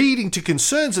 leading to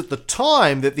concerns at the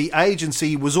time that the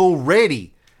agency was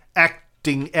already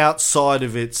acting outside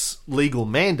of its legal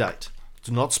mandate. It's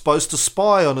not supposed to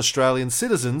spy on Australian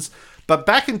citizens, but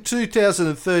back in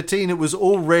 2013 it was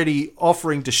already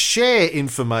offering to share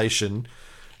information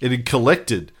it had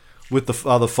collected with the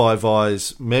other Five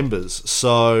Eyes members.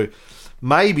 So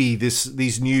maybe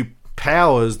these new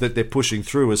powers that they're pushing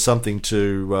through is something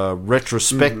to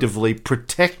retrospectively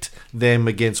protect them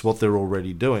against what they're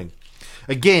already doing.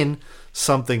 Again,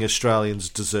 something Australians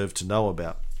deserve to know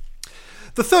about.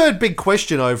 The third big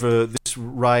question over this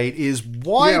raid is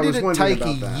why did it take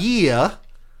a year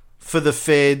for the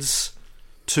feds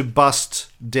to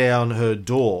bust down her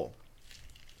door?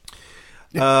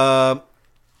 You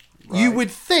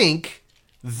would think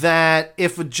that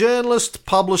if a journalist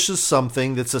publishes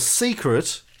something that's a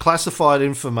secret, classified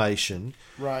information,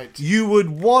 you would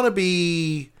want to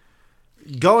be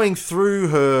going through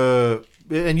her,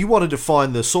 and you wanted to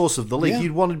find the source of the leak,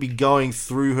 you'd want to be going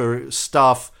through her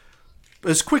stuff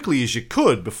as quickly as you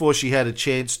could before she had a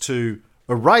chance to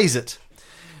erase it.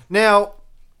 Now,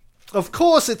 of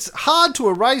course, it's hard to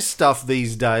erase stuff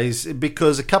these days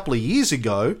because a couple of years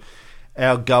ago,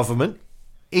 our government,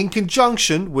 in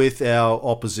conjunction with our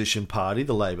opposition party,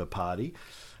 the Labor Party,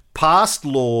 passed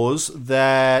laws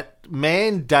that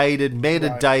mandated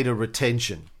metadata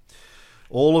retention.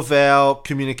 All of our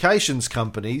communications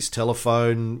companies,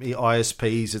 telephone,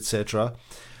 ISPs, etc.,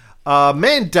 are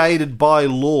mandated by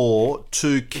law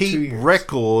to keep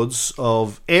records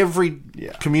of every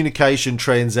communication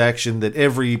transaction that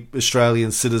every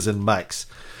Australian citizen makes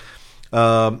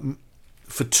for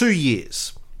 2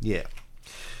 years. Yeah.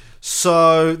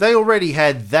 So they already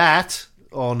had that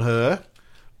on her,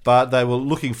 but they were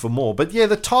looking for more. But yeah,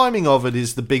 the timing of it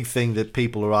is the big thing that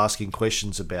people are asking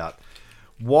questions about.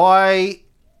 Why,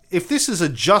 if this is a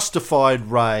justified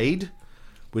raid,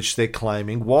 which they're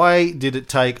claiming, why did it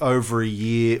take over a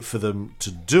year for them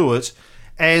to do it?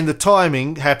 And the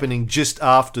timing happening just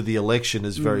after the election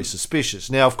is very suspicious.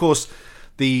 Now, of course,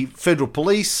 the federal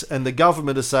police and the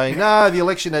government are saying, no, the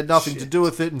election had nothing to do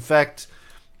with it. In fact,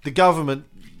 the government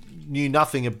knew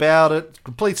nothing about it.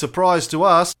 Complete surprise to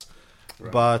us.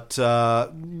 But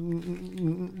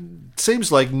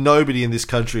seems like nobody in this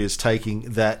country is taking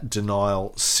that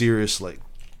denial seriously.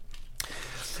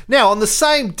 Now, on the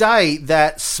same day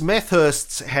that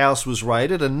Smethurst's house was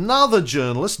raided, another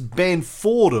journalist, Ben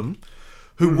Fordham,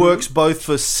 who works both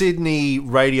for Sydney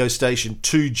radio station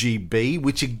 2GB,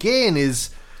 which again is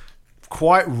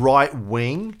quite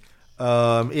right-wing.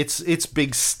 Its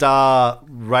big star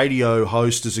radio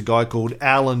host is a guy called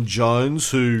Alan Jones,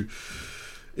 who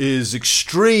is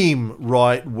extreme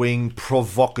right-wing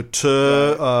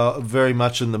provocateur, very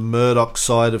much in the Murdoch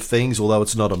side of things, although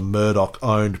it's not a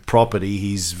Murdoch-owned property.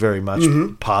 He's very much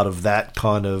part of that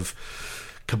kind of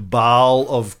cabal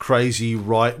of crazy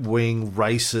right-wing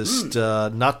racist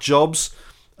nut jobs.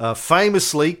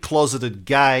 Famously closeted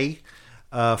gay,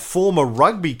 former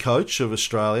rugby coach of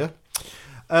Australia.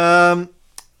 So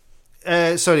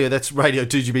yeah, that's Radio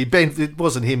 2GB. Ben, it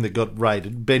wasn't him that got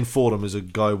raided. Ben Fordham is a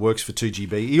guy who works for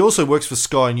 2GB. He also works for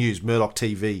Sky News, Murdoch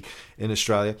TV in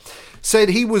Australia. Said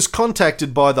he was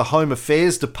contacted by the Home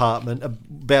Affairs Department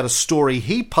about a story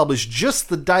he published just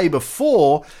the day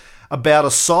before about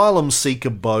asylum seeker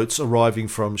boats arriving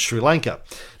from Sri Lanka.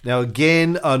 Now,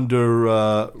 again,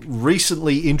 under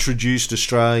recently introduced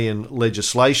Australian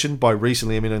legislation, by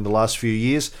recently I mean in the last few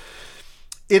years,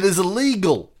 it is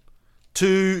illegal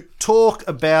to talk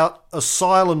about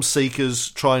asylum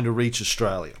seekers trying to reach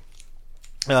Australia.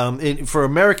 For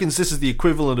Americans, this is the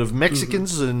equivalent of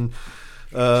Mexicans and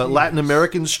Latin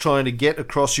Americans trying to get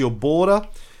across your border.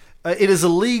 It is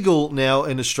illegal now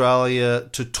in Australia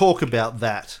to talk about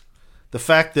that. The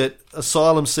fact that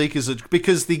asylum seekers,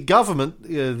 because the government,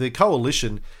 the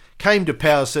coalition, came to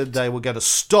power, said they were going to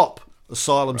stop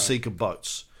asylum seeker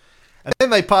boats. And then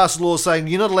they passed laws saying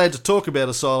you're not allowed to talk about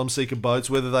asylum seeker boats,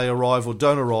 whether they arrive or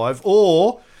don't arrive,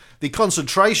 or the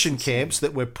concentration camps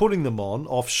that we're putting them on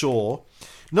offshore.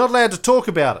 Not allowed to talk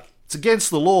about it. It's against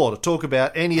the law to talk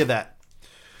about any of that.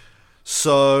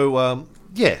 So,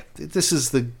 this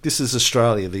is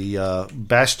Australia, the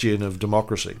bastion of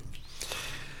democracy.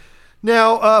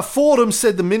 Now, Fordham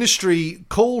said the ministry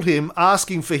called him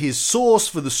asking for his source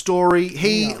for the story.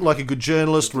 He, like a good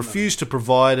journalist, refused to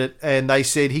provide it, and they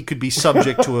said he could be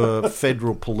subject to a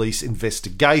federal police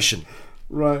investigation.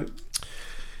 Right.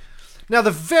 Now,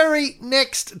 the very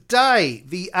next day,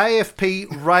 the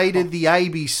AFP raided the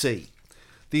ABC,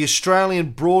 the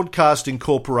Australian Broadcasting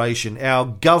Corporation, our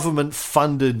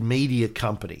government-funded media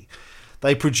company.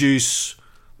 They produce...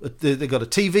 They've got a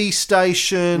TV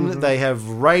station, they have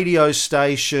radio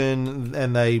station,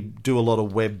 and they do a lot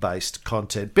of web-based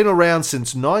content. Been around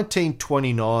since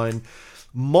 1929,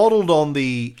 modelled on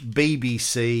the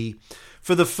BBC.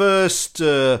 For the first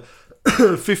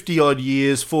 50-odd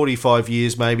years, 45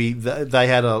 years maybe, they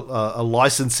had a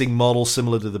licensing model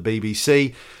similar to the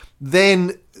BBC.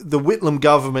 Then the Whitlam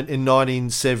government in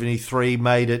 1973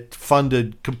 made it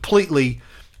funded completely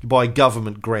by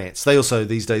government grants. They also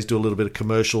these days do a little bit of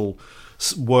commercial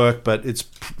work, but it's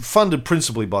funded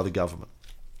principally by the government.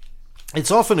 It's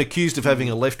often accused of having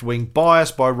a left-wing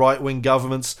bias by right-wing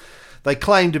governments. They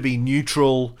claim to be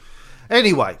neutral.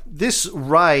 Anyway, this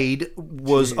raid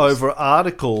was over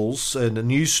articles and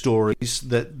news stories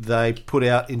that they put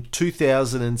out in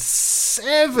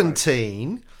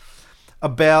 2017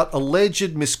 about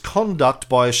alleged misconduct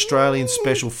by Australian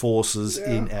special forces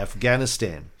in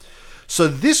Afghanistan. So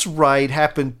this raid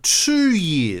happened 2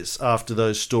 years after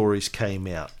those stories came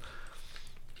out.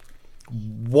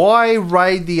 Why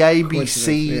raid the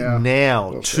ABC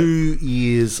now, 2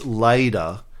 years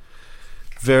later?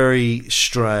 Very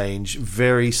strange,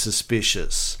 very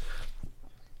suspicious.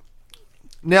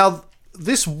 Now,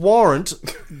 this warrant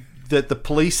that the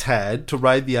police had to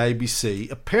raid the ABC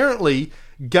apparently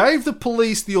gave the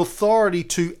police the authority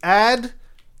to add,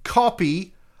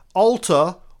 copy,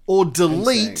 alter, or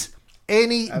delete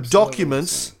any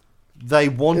documents they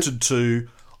wanted to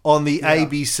on the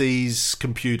ABC's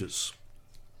computers.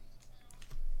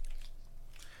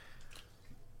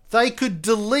 They could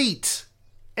delete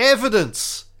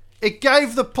evidence. It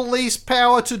gave the police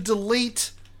power to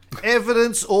delete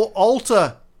evidence or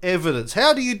alter evidence.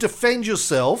 How do you defend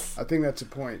yourself? I think that's a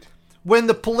point. When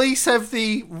the police have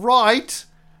the right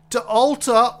to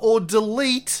alter or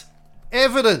delete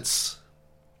evidence.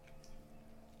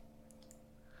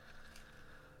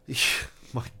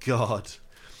 My God.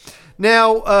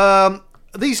 Now,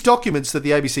 these documents that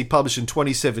the ABC published in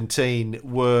 2017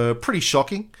 were pretty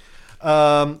shocking.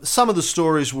 Some of the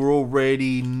stories were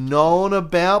already known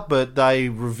about, but they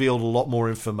revealed a lot more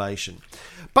information.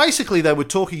 Basically, they were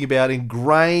talking about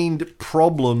ingrained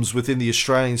problems within the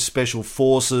Australian Special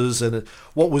Forces and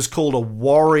what was called a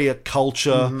warrior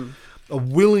culture, a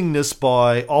willingness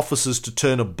by officers to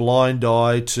turn a blind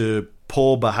eye to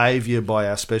poor behaviour by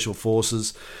our Special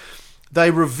Forces.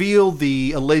 They revealed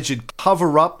the alleged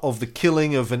cover-up of the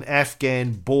killing of an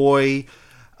Afghan boy,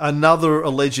 another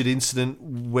alleged incident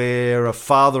where a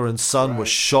father and son were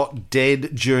shot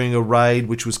dead during a raid,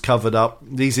 which was covered up.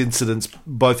 These incidents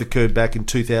both occurred back in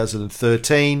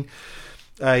 2013.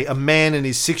 A man and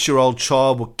his 6-year-old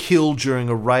child were killed during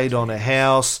a raid on a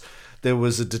house. There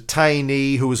was a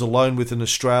detainee who was alone with an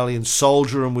Australian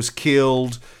soldier and was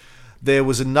killed. There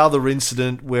was another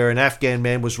incident where an Afghan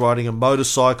man was riding a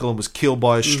motorcycle and was killed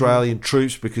by Australian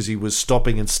troops because he was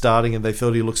stopping and starting and they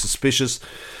thought he looked suspicious.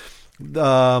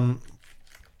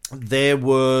 There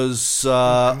was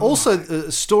also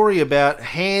a story about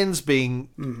hands being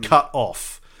cut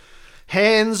off.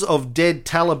 Hands of dead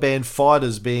Taliban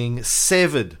fighters being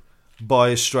severed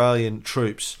by Australian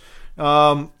troops.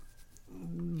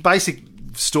 Basic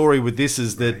story with this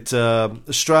is that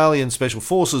Australian Special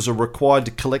Forces are required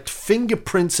to collect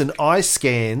fingerprints and eye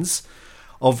scans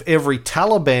of every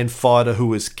Taliban fighter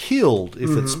who is killed, if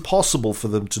it's possible for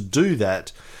them to do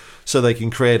that, so they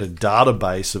can create a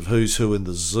database of who's who in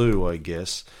the zoo, I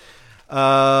guess.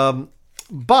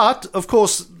 But, of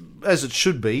course, as it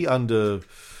should be, under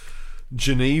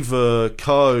Geneva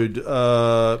Code,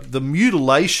 the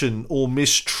mutilation or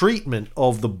mistreatment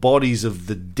of the bodies of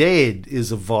the dead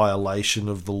is a violation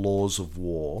of the laws of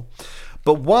war.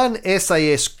 But one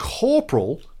SAS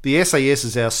corporal, the SAS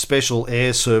is our Special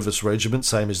Air Service Regiment,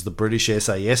 same as the British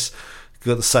SAS,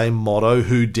 got the same motto,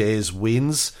 who dares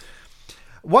wins.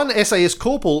 One SAS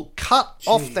corporal cut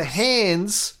off the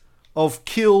hands of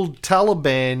killed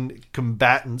Taliban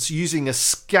combatants using a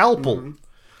scalpel.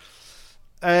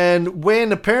 And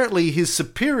when apparently his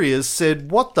superiors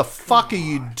said, "What the fuck are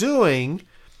you doing?"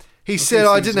 He said,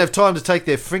 "I didn't have time to take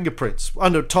their fingerprints.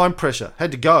 Under time pressure.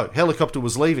 Had to go. Helicopter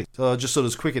was leaving. So I just thought it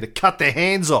was quicker to cut their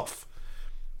hands off.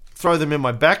 Throw them in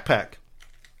my backpack."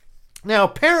 Now,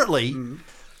 apparently,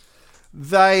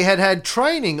 they had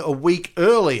training a week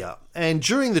earlier. And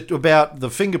during about the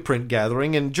fingerprint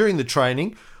gathering and during the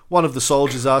training, one of the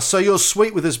soldiers asked, "So you're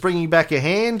sweet with us bringing back a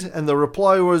hand?" And the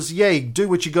reply was, "Yeah, do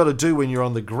what you got to do when you're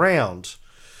on the ground."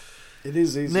 It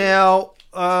is easy. Now,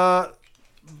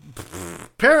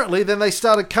 apparently, then they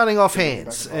started cutting off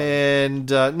hands. And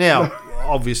now,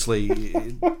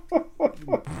 obviously,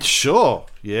 sure,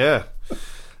 yeah.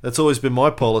 That's always been my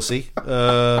policy.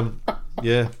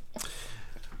 Yeah.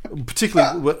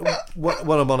 Particularly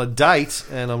when I'm on a date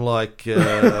and I'm like,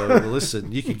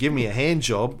 listen, you could give me a hand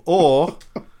job or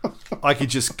I could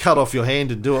just cut off your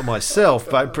hand and do it myself,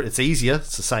 but it's easier.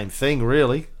 It's the same thing,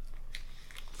 really.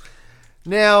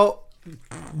 Now,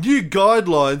 new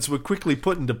guidelines were quickly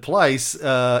put into place,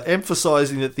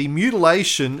 emphasising that the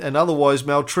mutilation and otherwise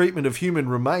maltreatment of human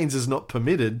remains is not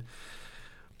permitted.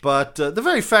 But the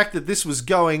very fact that this was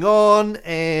going on,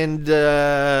 and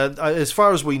as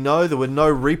far as we know, there were no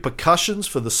repercussions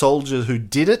for the soldier who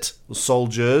did it, or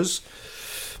soldiers,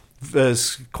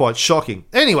 is quite shocking.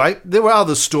 Anyway, there were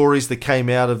other stories that came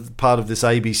out of part of this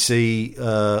ABC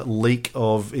leak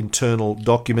of internal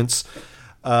documents.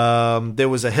 There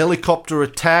was a helicopter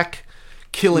attack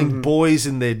killing boys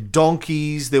in their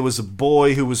donkeys. There was a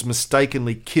boy who was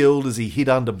mistakenly killed as he hid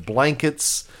under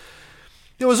blankets.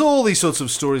 There was all these sorts of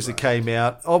stories that came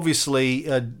out. Obviously,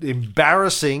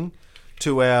 embarrassing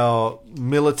to our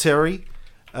military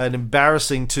and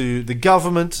embarrassing to the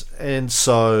government, and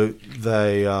so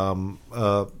they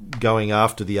going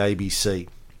after the ABC.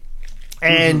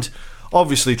 And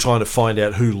obviously trying to find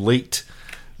out who leaked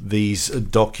these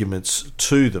documents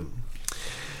to them.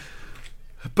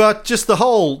 But just the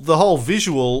whole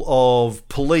visual of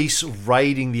police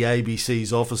raiding the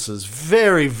ABC's offices,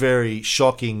 very, very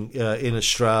shocking in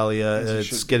Australia.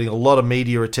 It's getting a lot of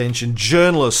media attention.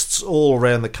 Journalists all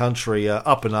around the country are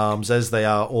up in arms, as they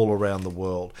are all around the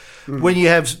world. When you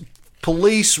have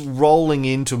police rolling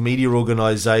into media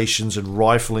organisations and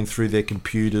rifling through their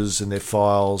computers and their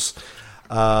files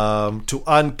to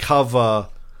uncover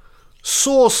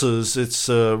sources, it's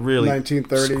really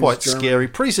 1930s quite Germany. Scary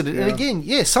precedent. Yeah. And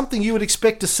again, something you would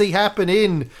expect to see happen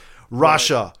in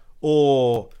Russia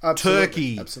or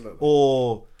Turkey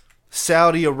or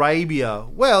Saudi Arabia.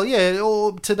 Well, yeah,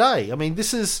 or today. I mean,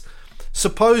 this is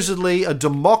supposedly a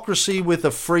democracy with a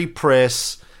free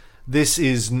press. This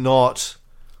is not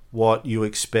what you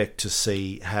expect to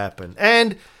see happen.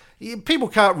 And people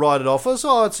can't write it off as,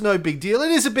 oh, it's no big deal. It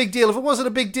is a big deal. If it wasn't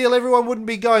a big deal, everyone wouldn't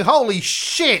be going, holy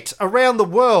shit, around the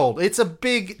world. It's a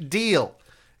big deal.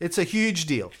 It's a huge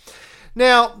deal.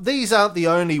 Now, these aren't the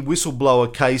only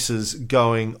whistleblower cases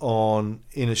going on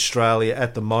in Australia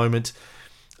at the moment.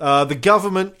 The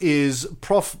government is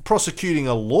prosecuting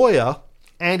a lawyer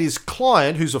and his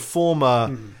client, who's a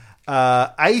former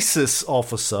ASIS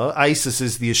officer. ASIS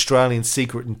is the Australian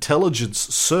Secret Intelligence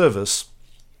Service.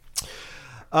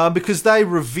 Because they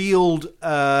revealed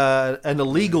an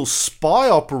illegal spy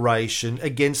operation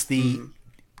against the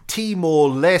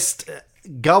Timor-Leste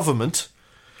government,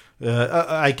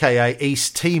 aka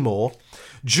East Timor,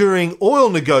 during oil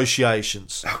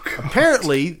negotiations.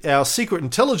 Apparently, our Secret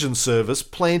Intelligence Service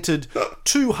planted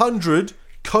 200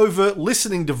 covert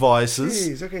listening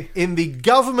devices in the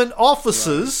government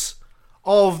offices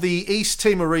of the East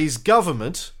Timorese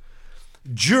government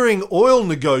during oil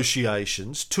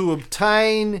negotiations to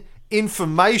obtain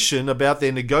information about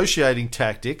their negotiating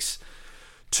tactics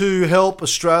to help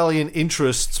Australian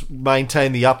interests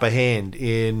maintain the upper hand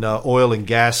in oil and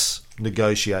gas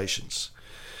negotiations.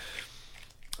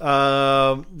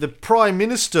 The Prime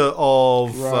Minister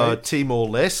of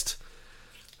Timor-Leste,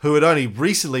 who had only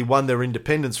recently won their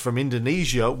independence from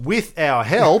Indonesia with our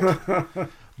help,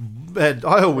 and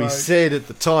I always said at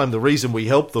the time the reason we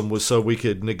helped them was so we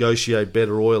could negotiate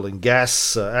better oil and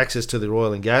gas, access to their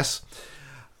oil and gas.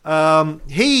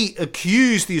 He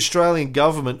accused the Australian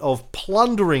government of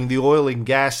plundering the oil and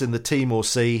gas in the Timor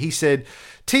Sea. He said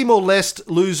Timor-Leste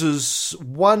loses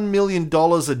 $1 million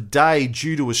a day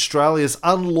due to Australia's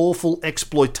unlawful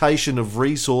exploitation of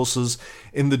resources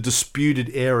in the disputed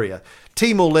area.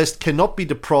 Timor-Leste cannot be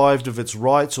deprived of its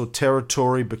rights or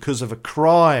territory because of a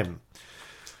crime.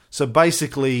 So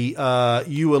basically,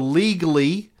 you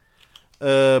illegally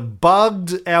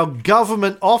bugged our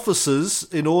government officers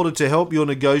in order to help your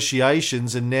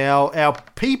negotiations, and now our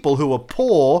people who are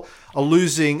poor are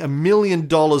losing $1 million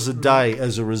a day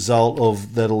as a result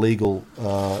of that illegal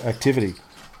activity.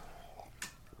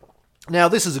 Now,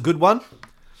 this is a good one.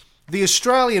 The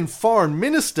Australian Foreign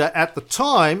Minister at the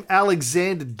time,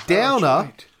 Alexander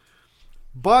Downer,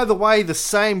 by the way, the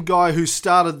same guy who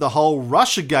started the whole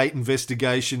Russiagate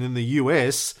investigation in the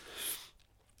US,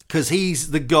 because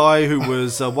he's the guy who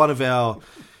was one of our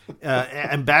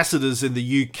ambassadors in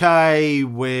the UK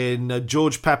when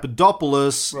George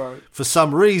Papadopoulos, for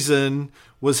some reason,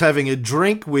 was having a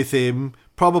drink with him,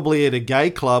 probably at a gay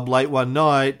club late one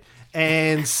night,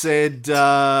 and said,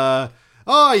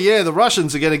 oh yeah, the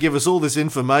Russians are going to give us all this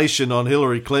information on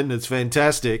Hillary Clinton, it's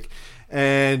fantastic.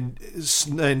 And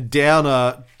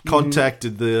Downer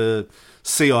contacted the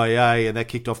CIA, and that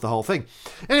kicked off the whole thing.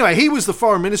 Anyway, he was the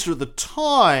foreign minister at the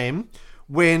time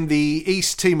when the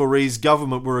East Timorese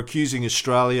government were accusing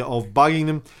Australia of bugging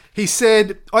them. He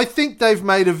said, I think they've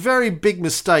made a very big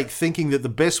mistake thinking that the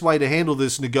best way to handle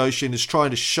this negotiation is trying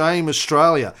to shame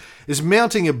Australia, is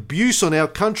mounting abuse on our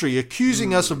country,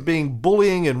 accusing us of being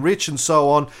bullying and rich and so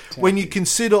on, when you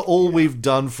consider all we've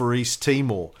done for East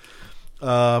Timor.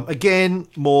 Again,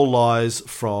 more lies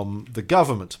from the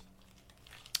government.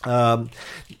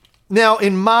 Now,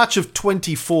 in March of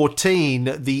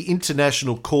 2014, the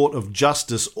International Court of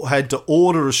Justice had to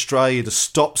order Australia to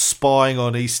stop spying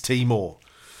on East Timor.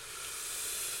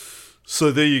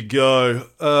 So there you go.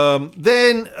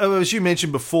 Then, as you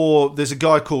mentioned before, there's a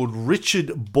guy called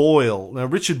Richard Boyle. Now,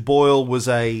 Richard Boyle was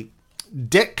a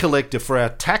debt collector for our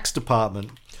tax department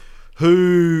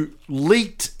who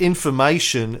leaked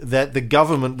information that the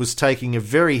government was taking a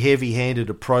very heavy-handed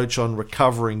approach on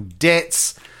recovering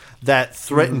debts that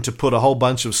threatened to put a whole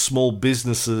bunch of small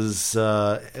businesses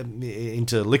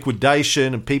into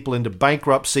liquidation and people into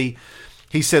bankruptcy.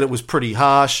 He said it was pretty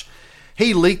harsh.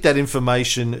 He leaked that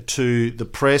information to the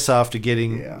press after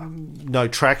getting no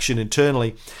traction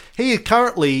internally. He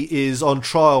currently is on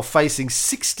trial facing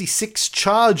 66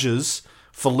 charges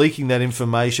for leaking that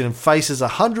information and faces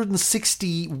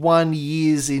 161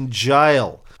 years in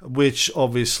jail, which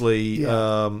obviously...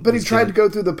 but he tried to go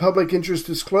through the Public Interest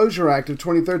Disclosure Act of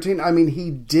 2013. I mean, he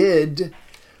did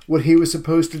what he was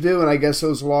supposed to do, and I guess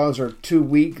those laws are too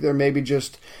weak. They're maybe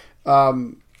just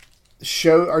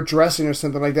show or dressing or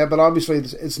something like that, but obviously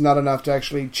it's not enough to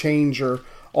actually change or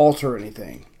alter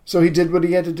anything. So he did what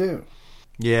he had to do.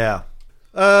 Yeah.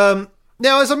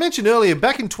 Now, as I mentioned earlier,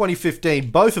 back in 2015,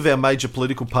 both of our major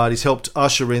political parties helped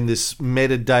usher in this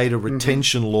metadata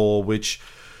retention law, which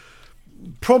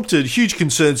prompted huge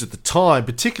concerns at the time,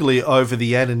 particularly over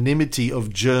the anonymity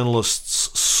of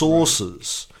journalists'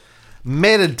 sources.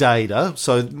 Metadata,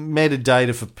 so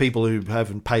metadata for people who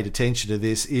haven't paid attention to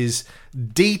this, is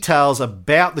details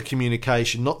about the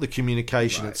communication, not the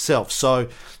communication itself. So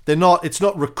it's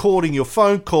not recording your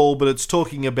phone call, but it's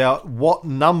talking about what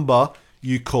number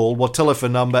you called, what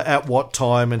telephone number, at what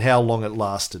time, and how long it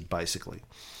lasted, basically.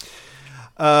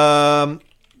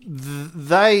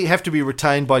 They have to be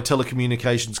retained by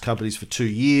telecommunications companies for 2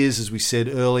 years, as we said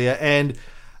earlier, and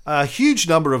a huge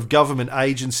number of government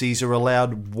agencies are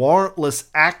allowed warrantless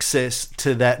access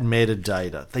to that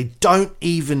metadata. They don't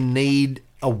even need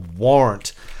a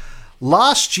warrant.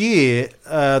 Last year,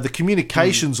 the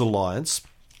Communications Alliance,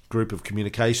 group of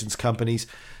communications companies,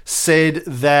 said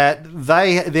that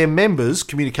their members,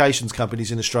 communications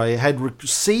companies in Australia, had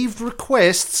received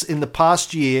requests in the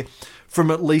past year from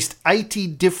at least 80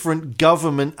 different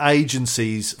government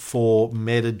agencies for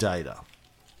metadata.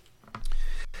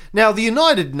 Now, the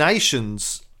United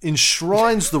Nations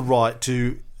enshrines the right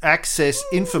to access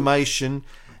information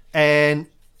and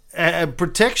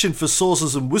protection for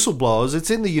sources and whistleblowers. It's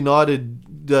in the United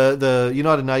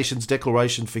Nations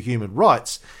Declaration for Human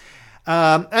Rights.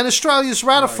 And Australia's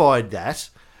ratified that,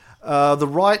 the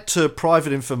right to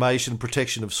private information and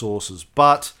protection of sources.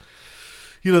 But,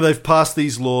 they've passed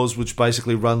these laws which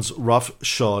basically runs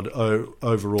roughshod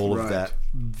over all of that.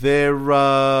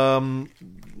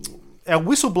 Our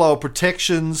whistleblower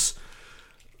protections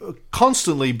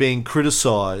constantly being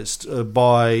criticised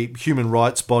by human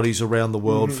rights bodies around the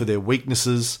world for their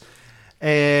weaknesses.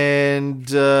 And,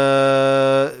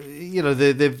 they're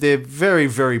very,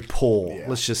 very poor. Yeah.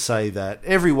 Let's just say that.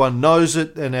 Everyone knows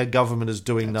it, and our government is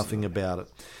doing nothing about it.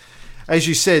 As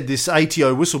you said, this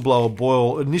ATO whistleblower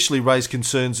boil initially raised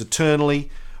concerns eternally,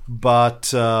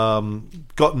 but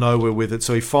got nowhere with it.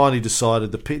 So he finally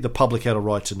decided the public had a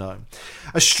right to know.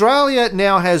 Australia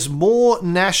now has more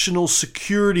national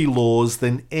security laws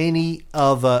than any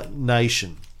other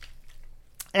nation.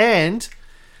 And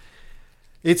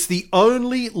it's the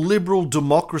only liberal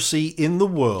democracy in the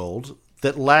world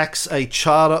that lacks a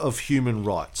Charter of Human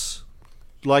Rights.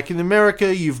 Like in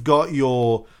America, you've got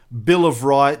your Bill of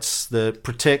Rights that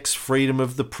protects freedom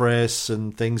of the press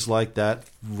and things like that,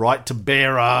 right to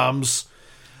bear arms.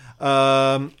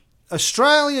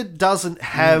 Australia doesn't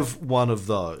have one of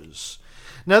those.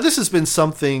 Now, this has been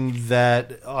something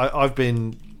that I've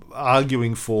been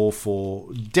arguing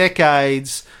for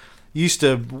decades. Used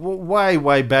to,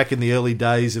 way back in the early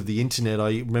days of the internet,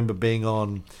 I remember being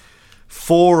on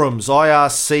forums,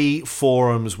 IRC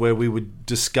forums, where we would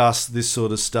discuss this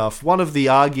sort of stuff. One of the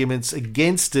arguments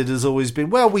against it has always been,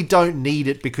 well, we don't need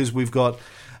it because we've got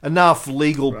enough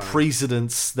legal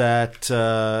precedents that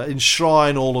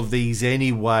enshrine all of these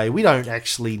anyway. We don't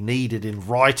actually need it in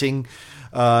writing,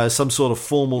 some sort of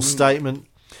formal statement.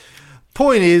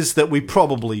 Point is that we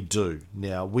probably do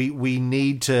now. We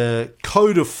need to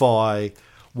codify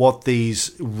what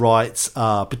these rights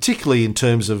are, particularly in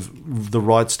terms of the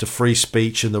rights to free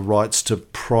speech and the rights to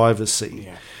privacy.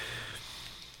 Yeah.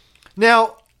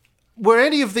 Now, were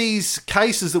any of these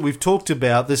cases that we've talked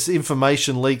about, this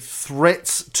information leak,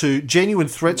 genuine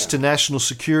threats to national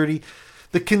security?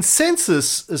 The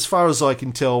consensus, as far as I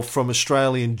can tell from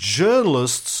Australian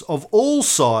journalists of all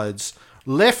sides,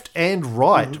 left and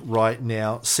right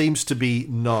now, seems to be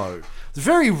no. It's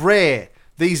very rare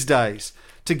these days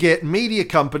to get media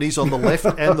companies on the left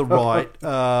and the right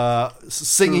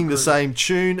singing the same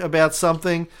tune about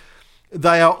something.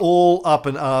 They are all up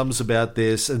in arms about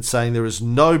this and saying there is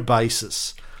no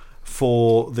basis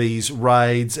for these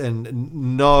raids and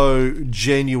no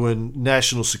genuine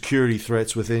national security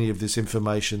threats with any of this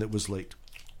information that was leaked.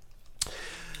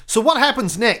 So what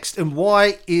happens next, and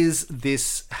why is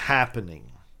this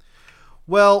happening?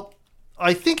 Well,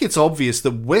 I think it's obvious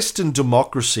that Western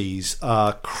democracies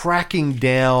are cracking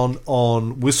down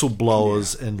on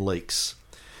whistleblowers and leaks.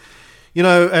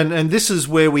 And this is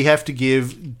where we have to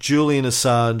give Julian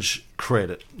Assange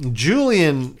credit.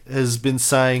 Julian has been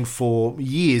saying for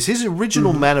years, his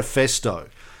original manifesto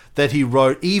that he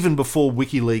wrote even before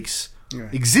WikiLeaks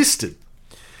existed.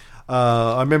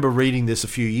 I remember reading this a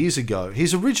few years ago.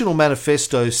 His original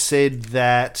manifesto said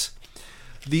that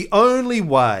the only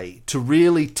way to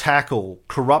really tackle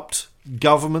corrupt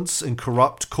governments and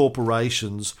corrupt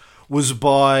corporations was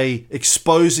by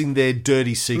exposing their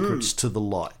dirty secrets to the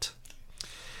light.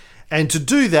 And to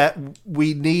do that,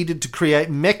 we needed to create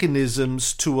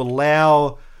mechanisms to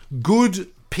allow good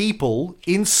people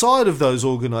inside of those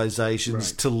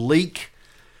organizations to leak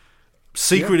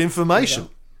secret information.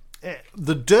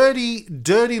 The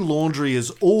dirty laundry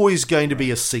is always going to be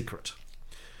a secret.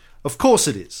 Of course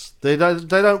it is. They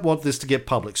don't want this to get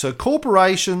public. So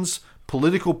corporations,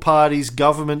 political parties,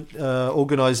 government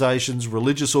organizations,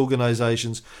 religious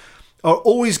organizations are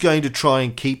always going to try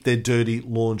and keep their dirty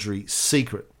laundry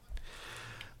secret.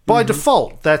 By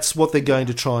default, that's what they're going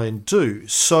to try and do.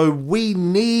 So we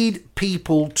need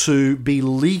people to be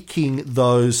leaking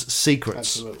those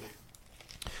secrets. Absolutely.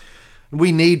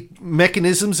 We need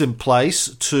mechanisms in place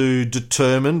to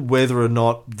determine whether or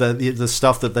not the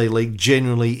stuff that they leak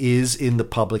genuinely is in the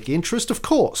public interest, of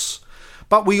course.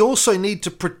 But we also need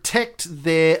to protect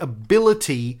their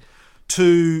ability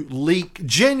to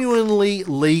genuinely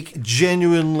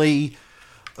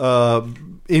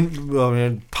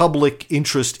public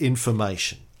interest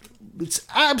information. It's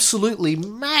absolutely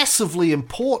massively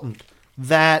important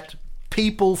that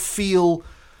people feel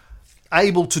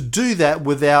able to do that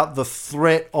without the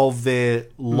threat of their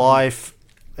life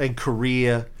and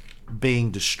career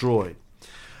being destroyed.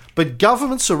 But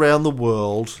governments around the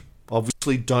world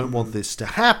obviously don't want this to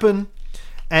happen,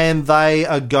 and they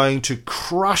are going to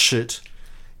crush it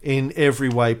in every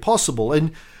way possible.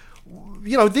 And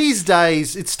these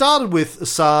days, it started with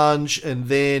Assange, and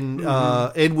then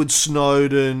Edward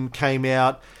Snowden came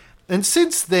out, And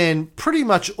since then, pretty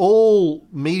much all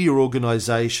media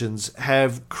organisations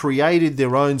have created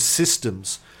their own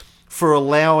systems for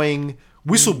allowing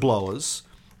whistleblowers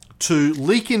to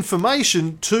leak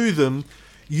information to them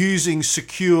using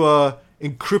secure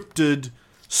encrypted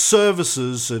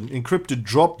services and encrypted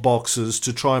drop boxes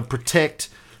to try and protect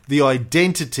the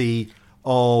identity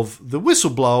of the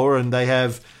whistleblower. And they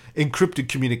have encrypted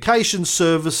communication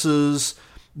services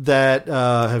that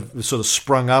have sort of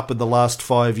sprung up in the last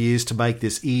 5 years to make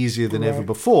this easier than ever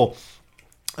before.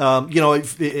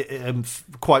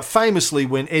 Quite famously,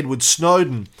 when Edward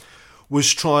Snowden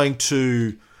was trying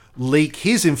to leak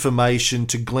his information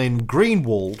to Glenn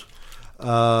Greenwald,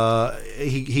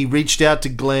 he reached out to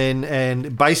Glenn,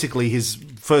 and basically his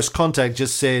first contact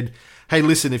just said, hey,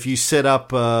 listen, if you set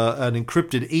up an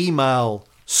encrypted email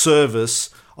service,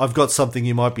 I've got something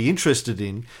you might be interested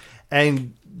in.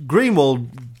 And Greenwald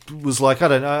was like,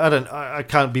 I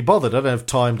can't be bothered. I don't have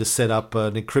time to set up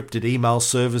an encrypted email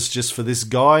service just for this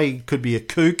guy. He could be a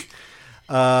kook.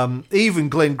 Even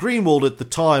Glenn Greenwald at the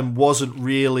time wasn't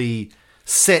really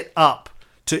set up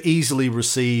to easily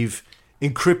receive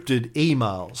encrypted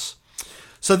emails.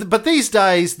 But these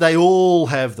days, they all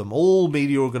have them. All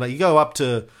media organizations. You go up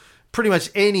to pretty much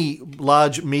any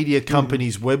large media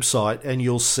company's website, and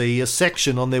you'll see a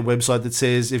section on their website that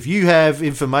says, if you have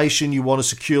information you want to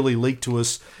securely leak to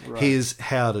us, here's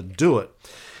how to do it.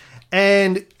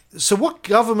 And so what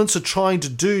governments are trying to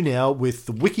do now with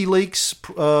the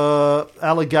WikiLeaks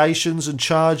allegations and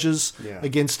charges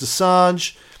against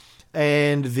Assange,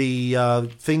 and the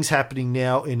things happening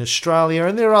now in Australia,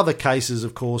 and there are other cases,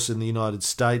 of course, in the United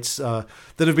States that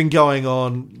have been going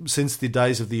on since the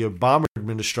days of the Obama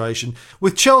administration,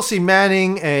 with Chelsea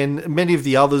Manning and many of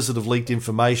the others that have leaked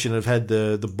information have had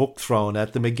the book thrown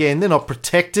at them. Again, they're not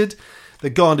protected.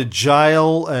 They've gone to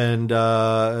jail and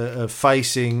are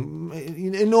facing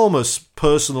enormous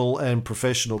personal and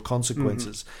professional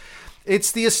consequences.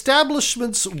 It's the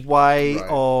establishment's way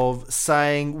of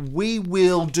saying, we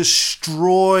will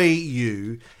destroy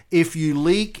you if you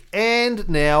leak and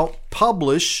now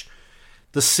publish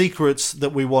the secrets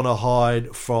that we want to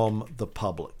hide from the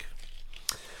public.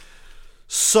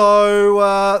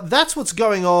 So that's what's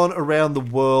going on around the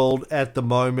world at the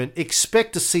moment.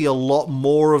 Expect to see a lot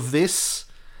more of this.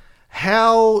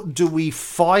 How do we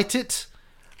fight it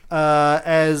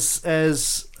as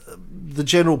the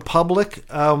general public?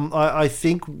 I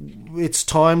think it's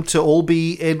time to all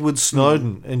be Edward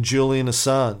Snowden and Julian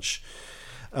Assange.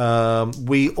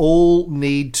 We all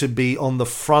need to be on the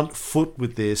front foot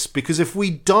with this, because if we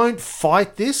don't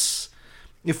fight this,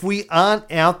 if we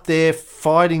aren't out there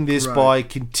fighting this by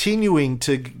continuing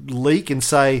to leak and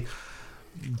say,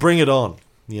 bring it on,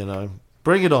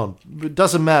 bring it on. It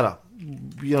doesn't matter.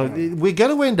 We're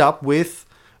going to end up with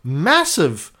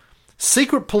massive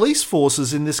secret police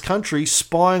forces in this country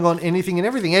spying on anything and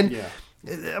everything. And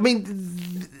I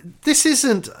mean, this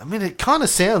isn't, it kind of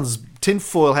sounds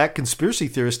tinfoil hat conspiracy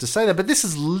theorist to say that, but this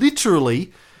is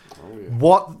literally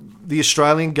what the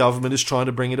Australian government is trying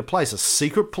to bring into place. A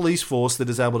secret police force that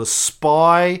is able to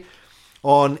spy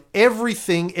on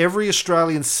everything every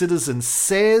Australian citizen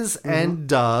says and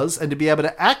does, and to be able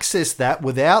to access that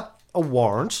without a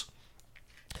warrant.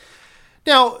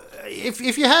 Now, if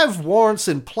you have warrants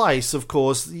in place, of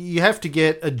course, you have to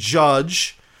get a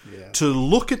judge to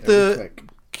look at the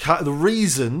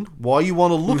reason why you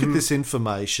want to look at this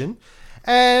information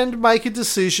and make a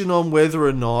decision on whether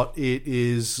or not it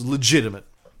is legitimate.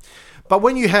 But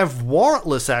when you have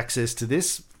warrantless access to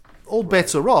this, all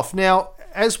bets are off. Now,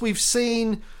 as we've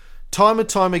seen time and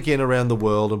time again around the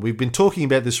world, and we've been talking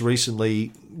about this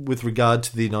recently with regard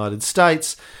to the United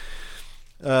States,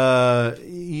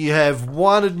 you have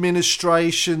one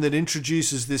administration that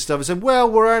introduces this stuff and says,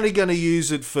 well, we're only going to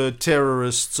use it for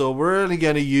terrorists, or we're only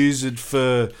going to use it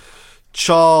for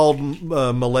child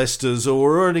molesters, or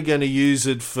we're only going to use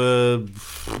it for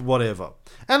whatever.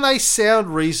 And they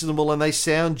sound reasonable and they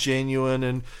sound genuine,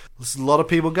 and a lot of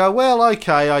people go, well,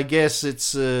 okay, I guess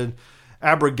it's an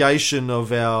abrogation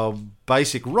of our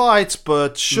basic rights,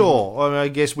 but sure, I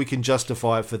guess we can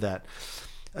justify it for that.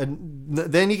 And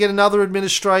then you get another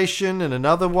administration and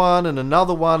another one and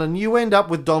another one, and you end up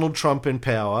with Donald Trump in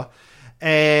power,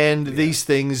 and these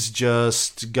things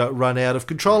just run out of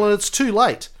control, and it's too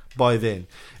late by then.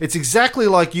 It's exactly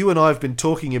like you and I have been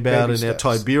talking about in our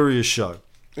Tiberius show.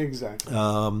 Exactly.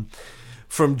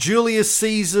 From Julius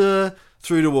Caesar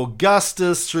through to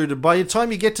Augustus, through to, by the time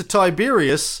you get to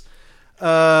Tiberius,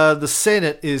 the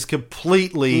Senate is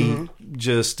completely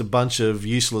just a bunch of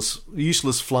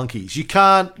useless flunkies. You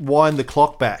can't wind the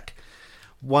clock back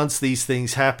once these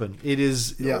things happen. It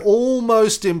is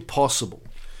almost impossible.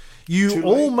 You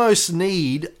almost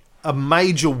need a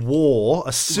major war,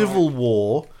 a civil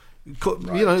war.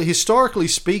 You know, historically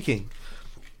speaking,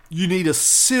 you need a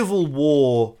civil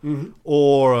war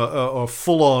or a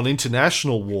full-on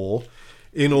international war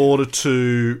in order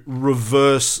to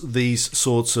reverse these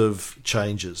sorts of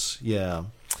changes. Yeah.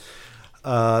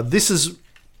 This is...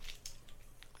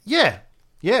 Yeah.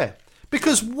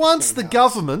 Because once the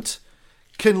government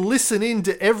can listen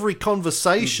into every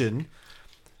conversation,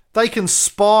 they can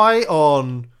spy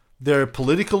on their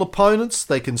political opponents,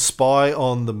 they can spy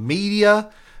on the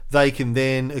media, they can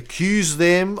then accuse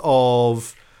them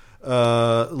of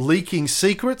leaking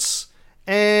secrets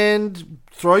and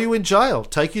throw you in jail,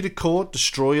 take you to court,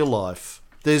 destroy your life.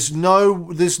 There's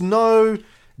no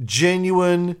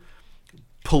genuine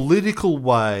political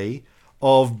way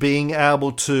of being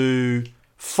able to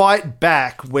fight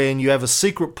back when you have a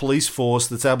secret police force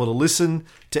that's able to listen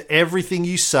to everything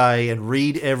you say and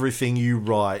read everything you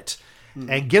write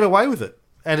and get away with it.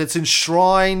 And it's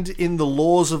enshrined in the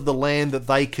laws of the land that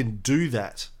they can do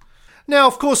that. Now,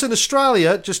 of course, in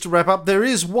Australia, just to wrap up, there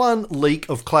is one leak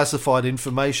of classified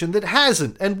information that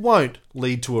hasn't and won't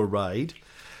lead to a raid.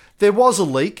 There was a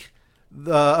leak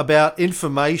about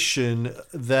information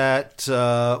that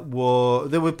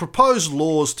there were proposed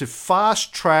laws to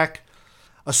fast-track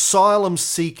asylum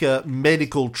seeker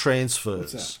medical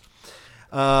transfers.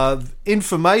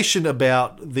 Information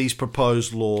about these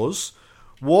proposed laws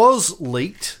was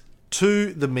leaked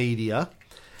to the media.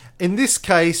 In this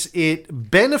case, it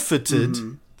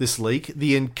benefited, this leak,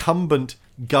 the incumbent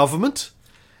government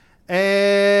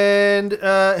and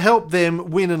helped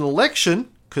them win an election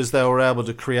because they were able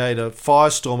to create a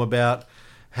firestorm about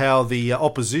how the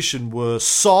opposition were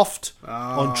soft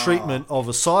on treatment of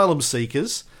asylum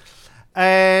seekers.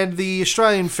 And the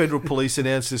Australian Federal Police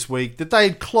announced this week that they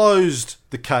had closed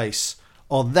the case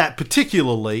on that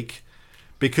particular leak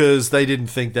because they didn't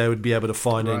think they would be able to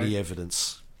find any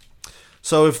evidence.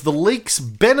 So if the leaks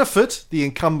benefit the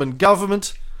incumbent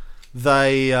government,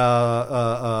 they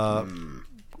open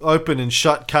and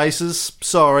shut cases.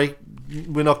 Sorry,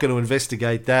 we're not going to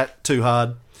investigate that too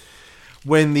hard.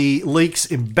 When the leaks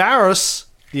embarrass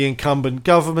the incumbent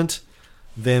government,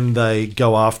 then they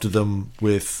go after them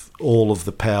with all of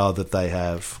the power that they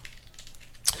have.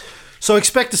 So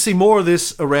expect to see more of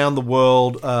this around the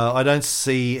world. I don't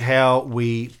see how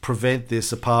we prevent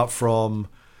this apart from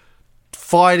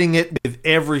fighting it with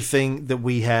everything that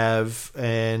we have.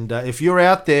 And if you're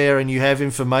out there and you have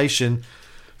information,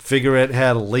 figure out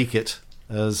how to leak it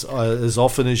as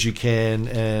often as you can.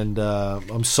 And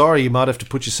I'm sorry, you might have to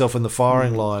put yourself in the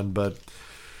firing line, but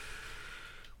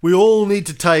we all need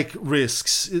to take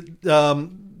risks.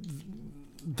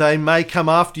 They may come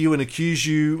after you and accuse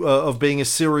you of being a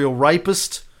serial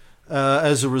rapist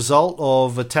as a result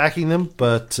of attacking them,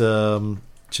 but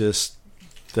just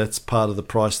that's part of the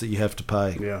price that you have to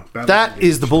pay. Yeah, that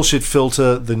is the Bullshit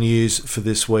Filter, the news for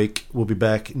this week. We'll be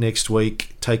back next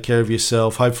week. Take care of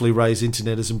yourself. Hopefully Ray's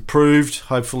internet has improved.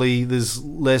 Hopefully there's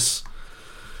less...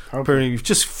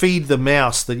 Just feed the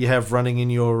mouse that you have running in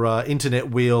your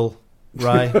internet wheel,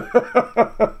 Ray.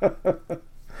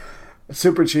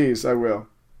 Super cheese, I will.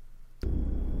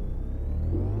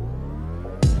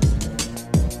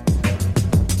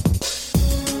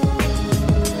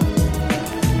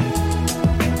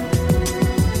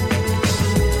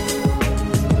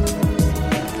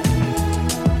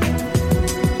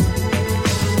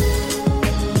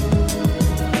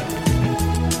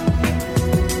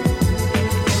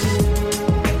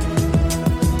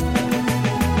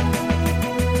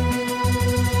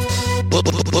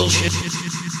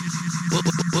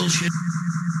 Bullshit.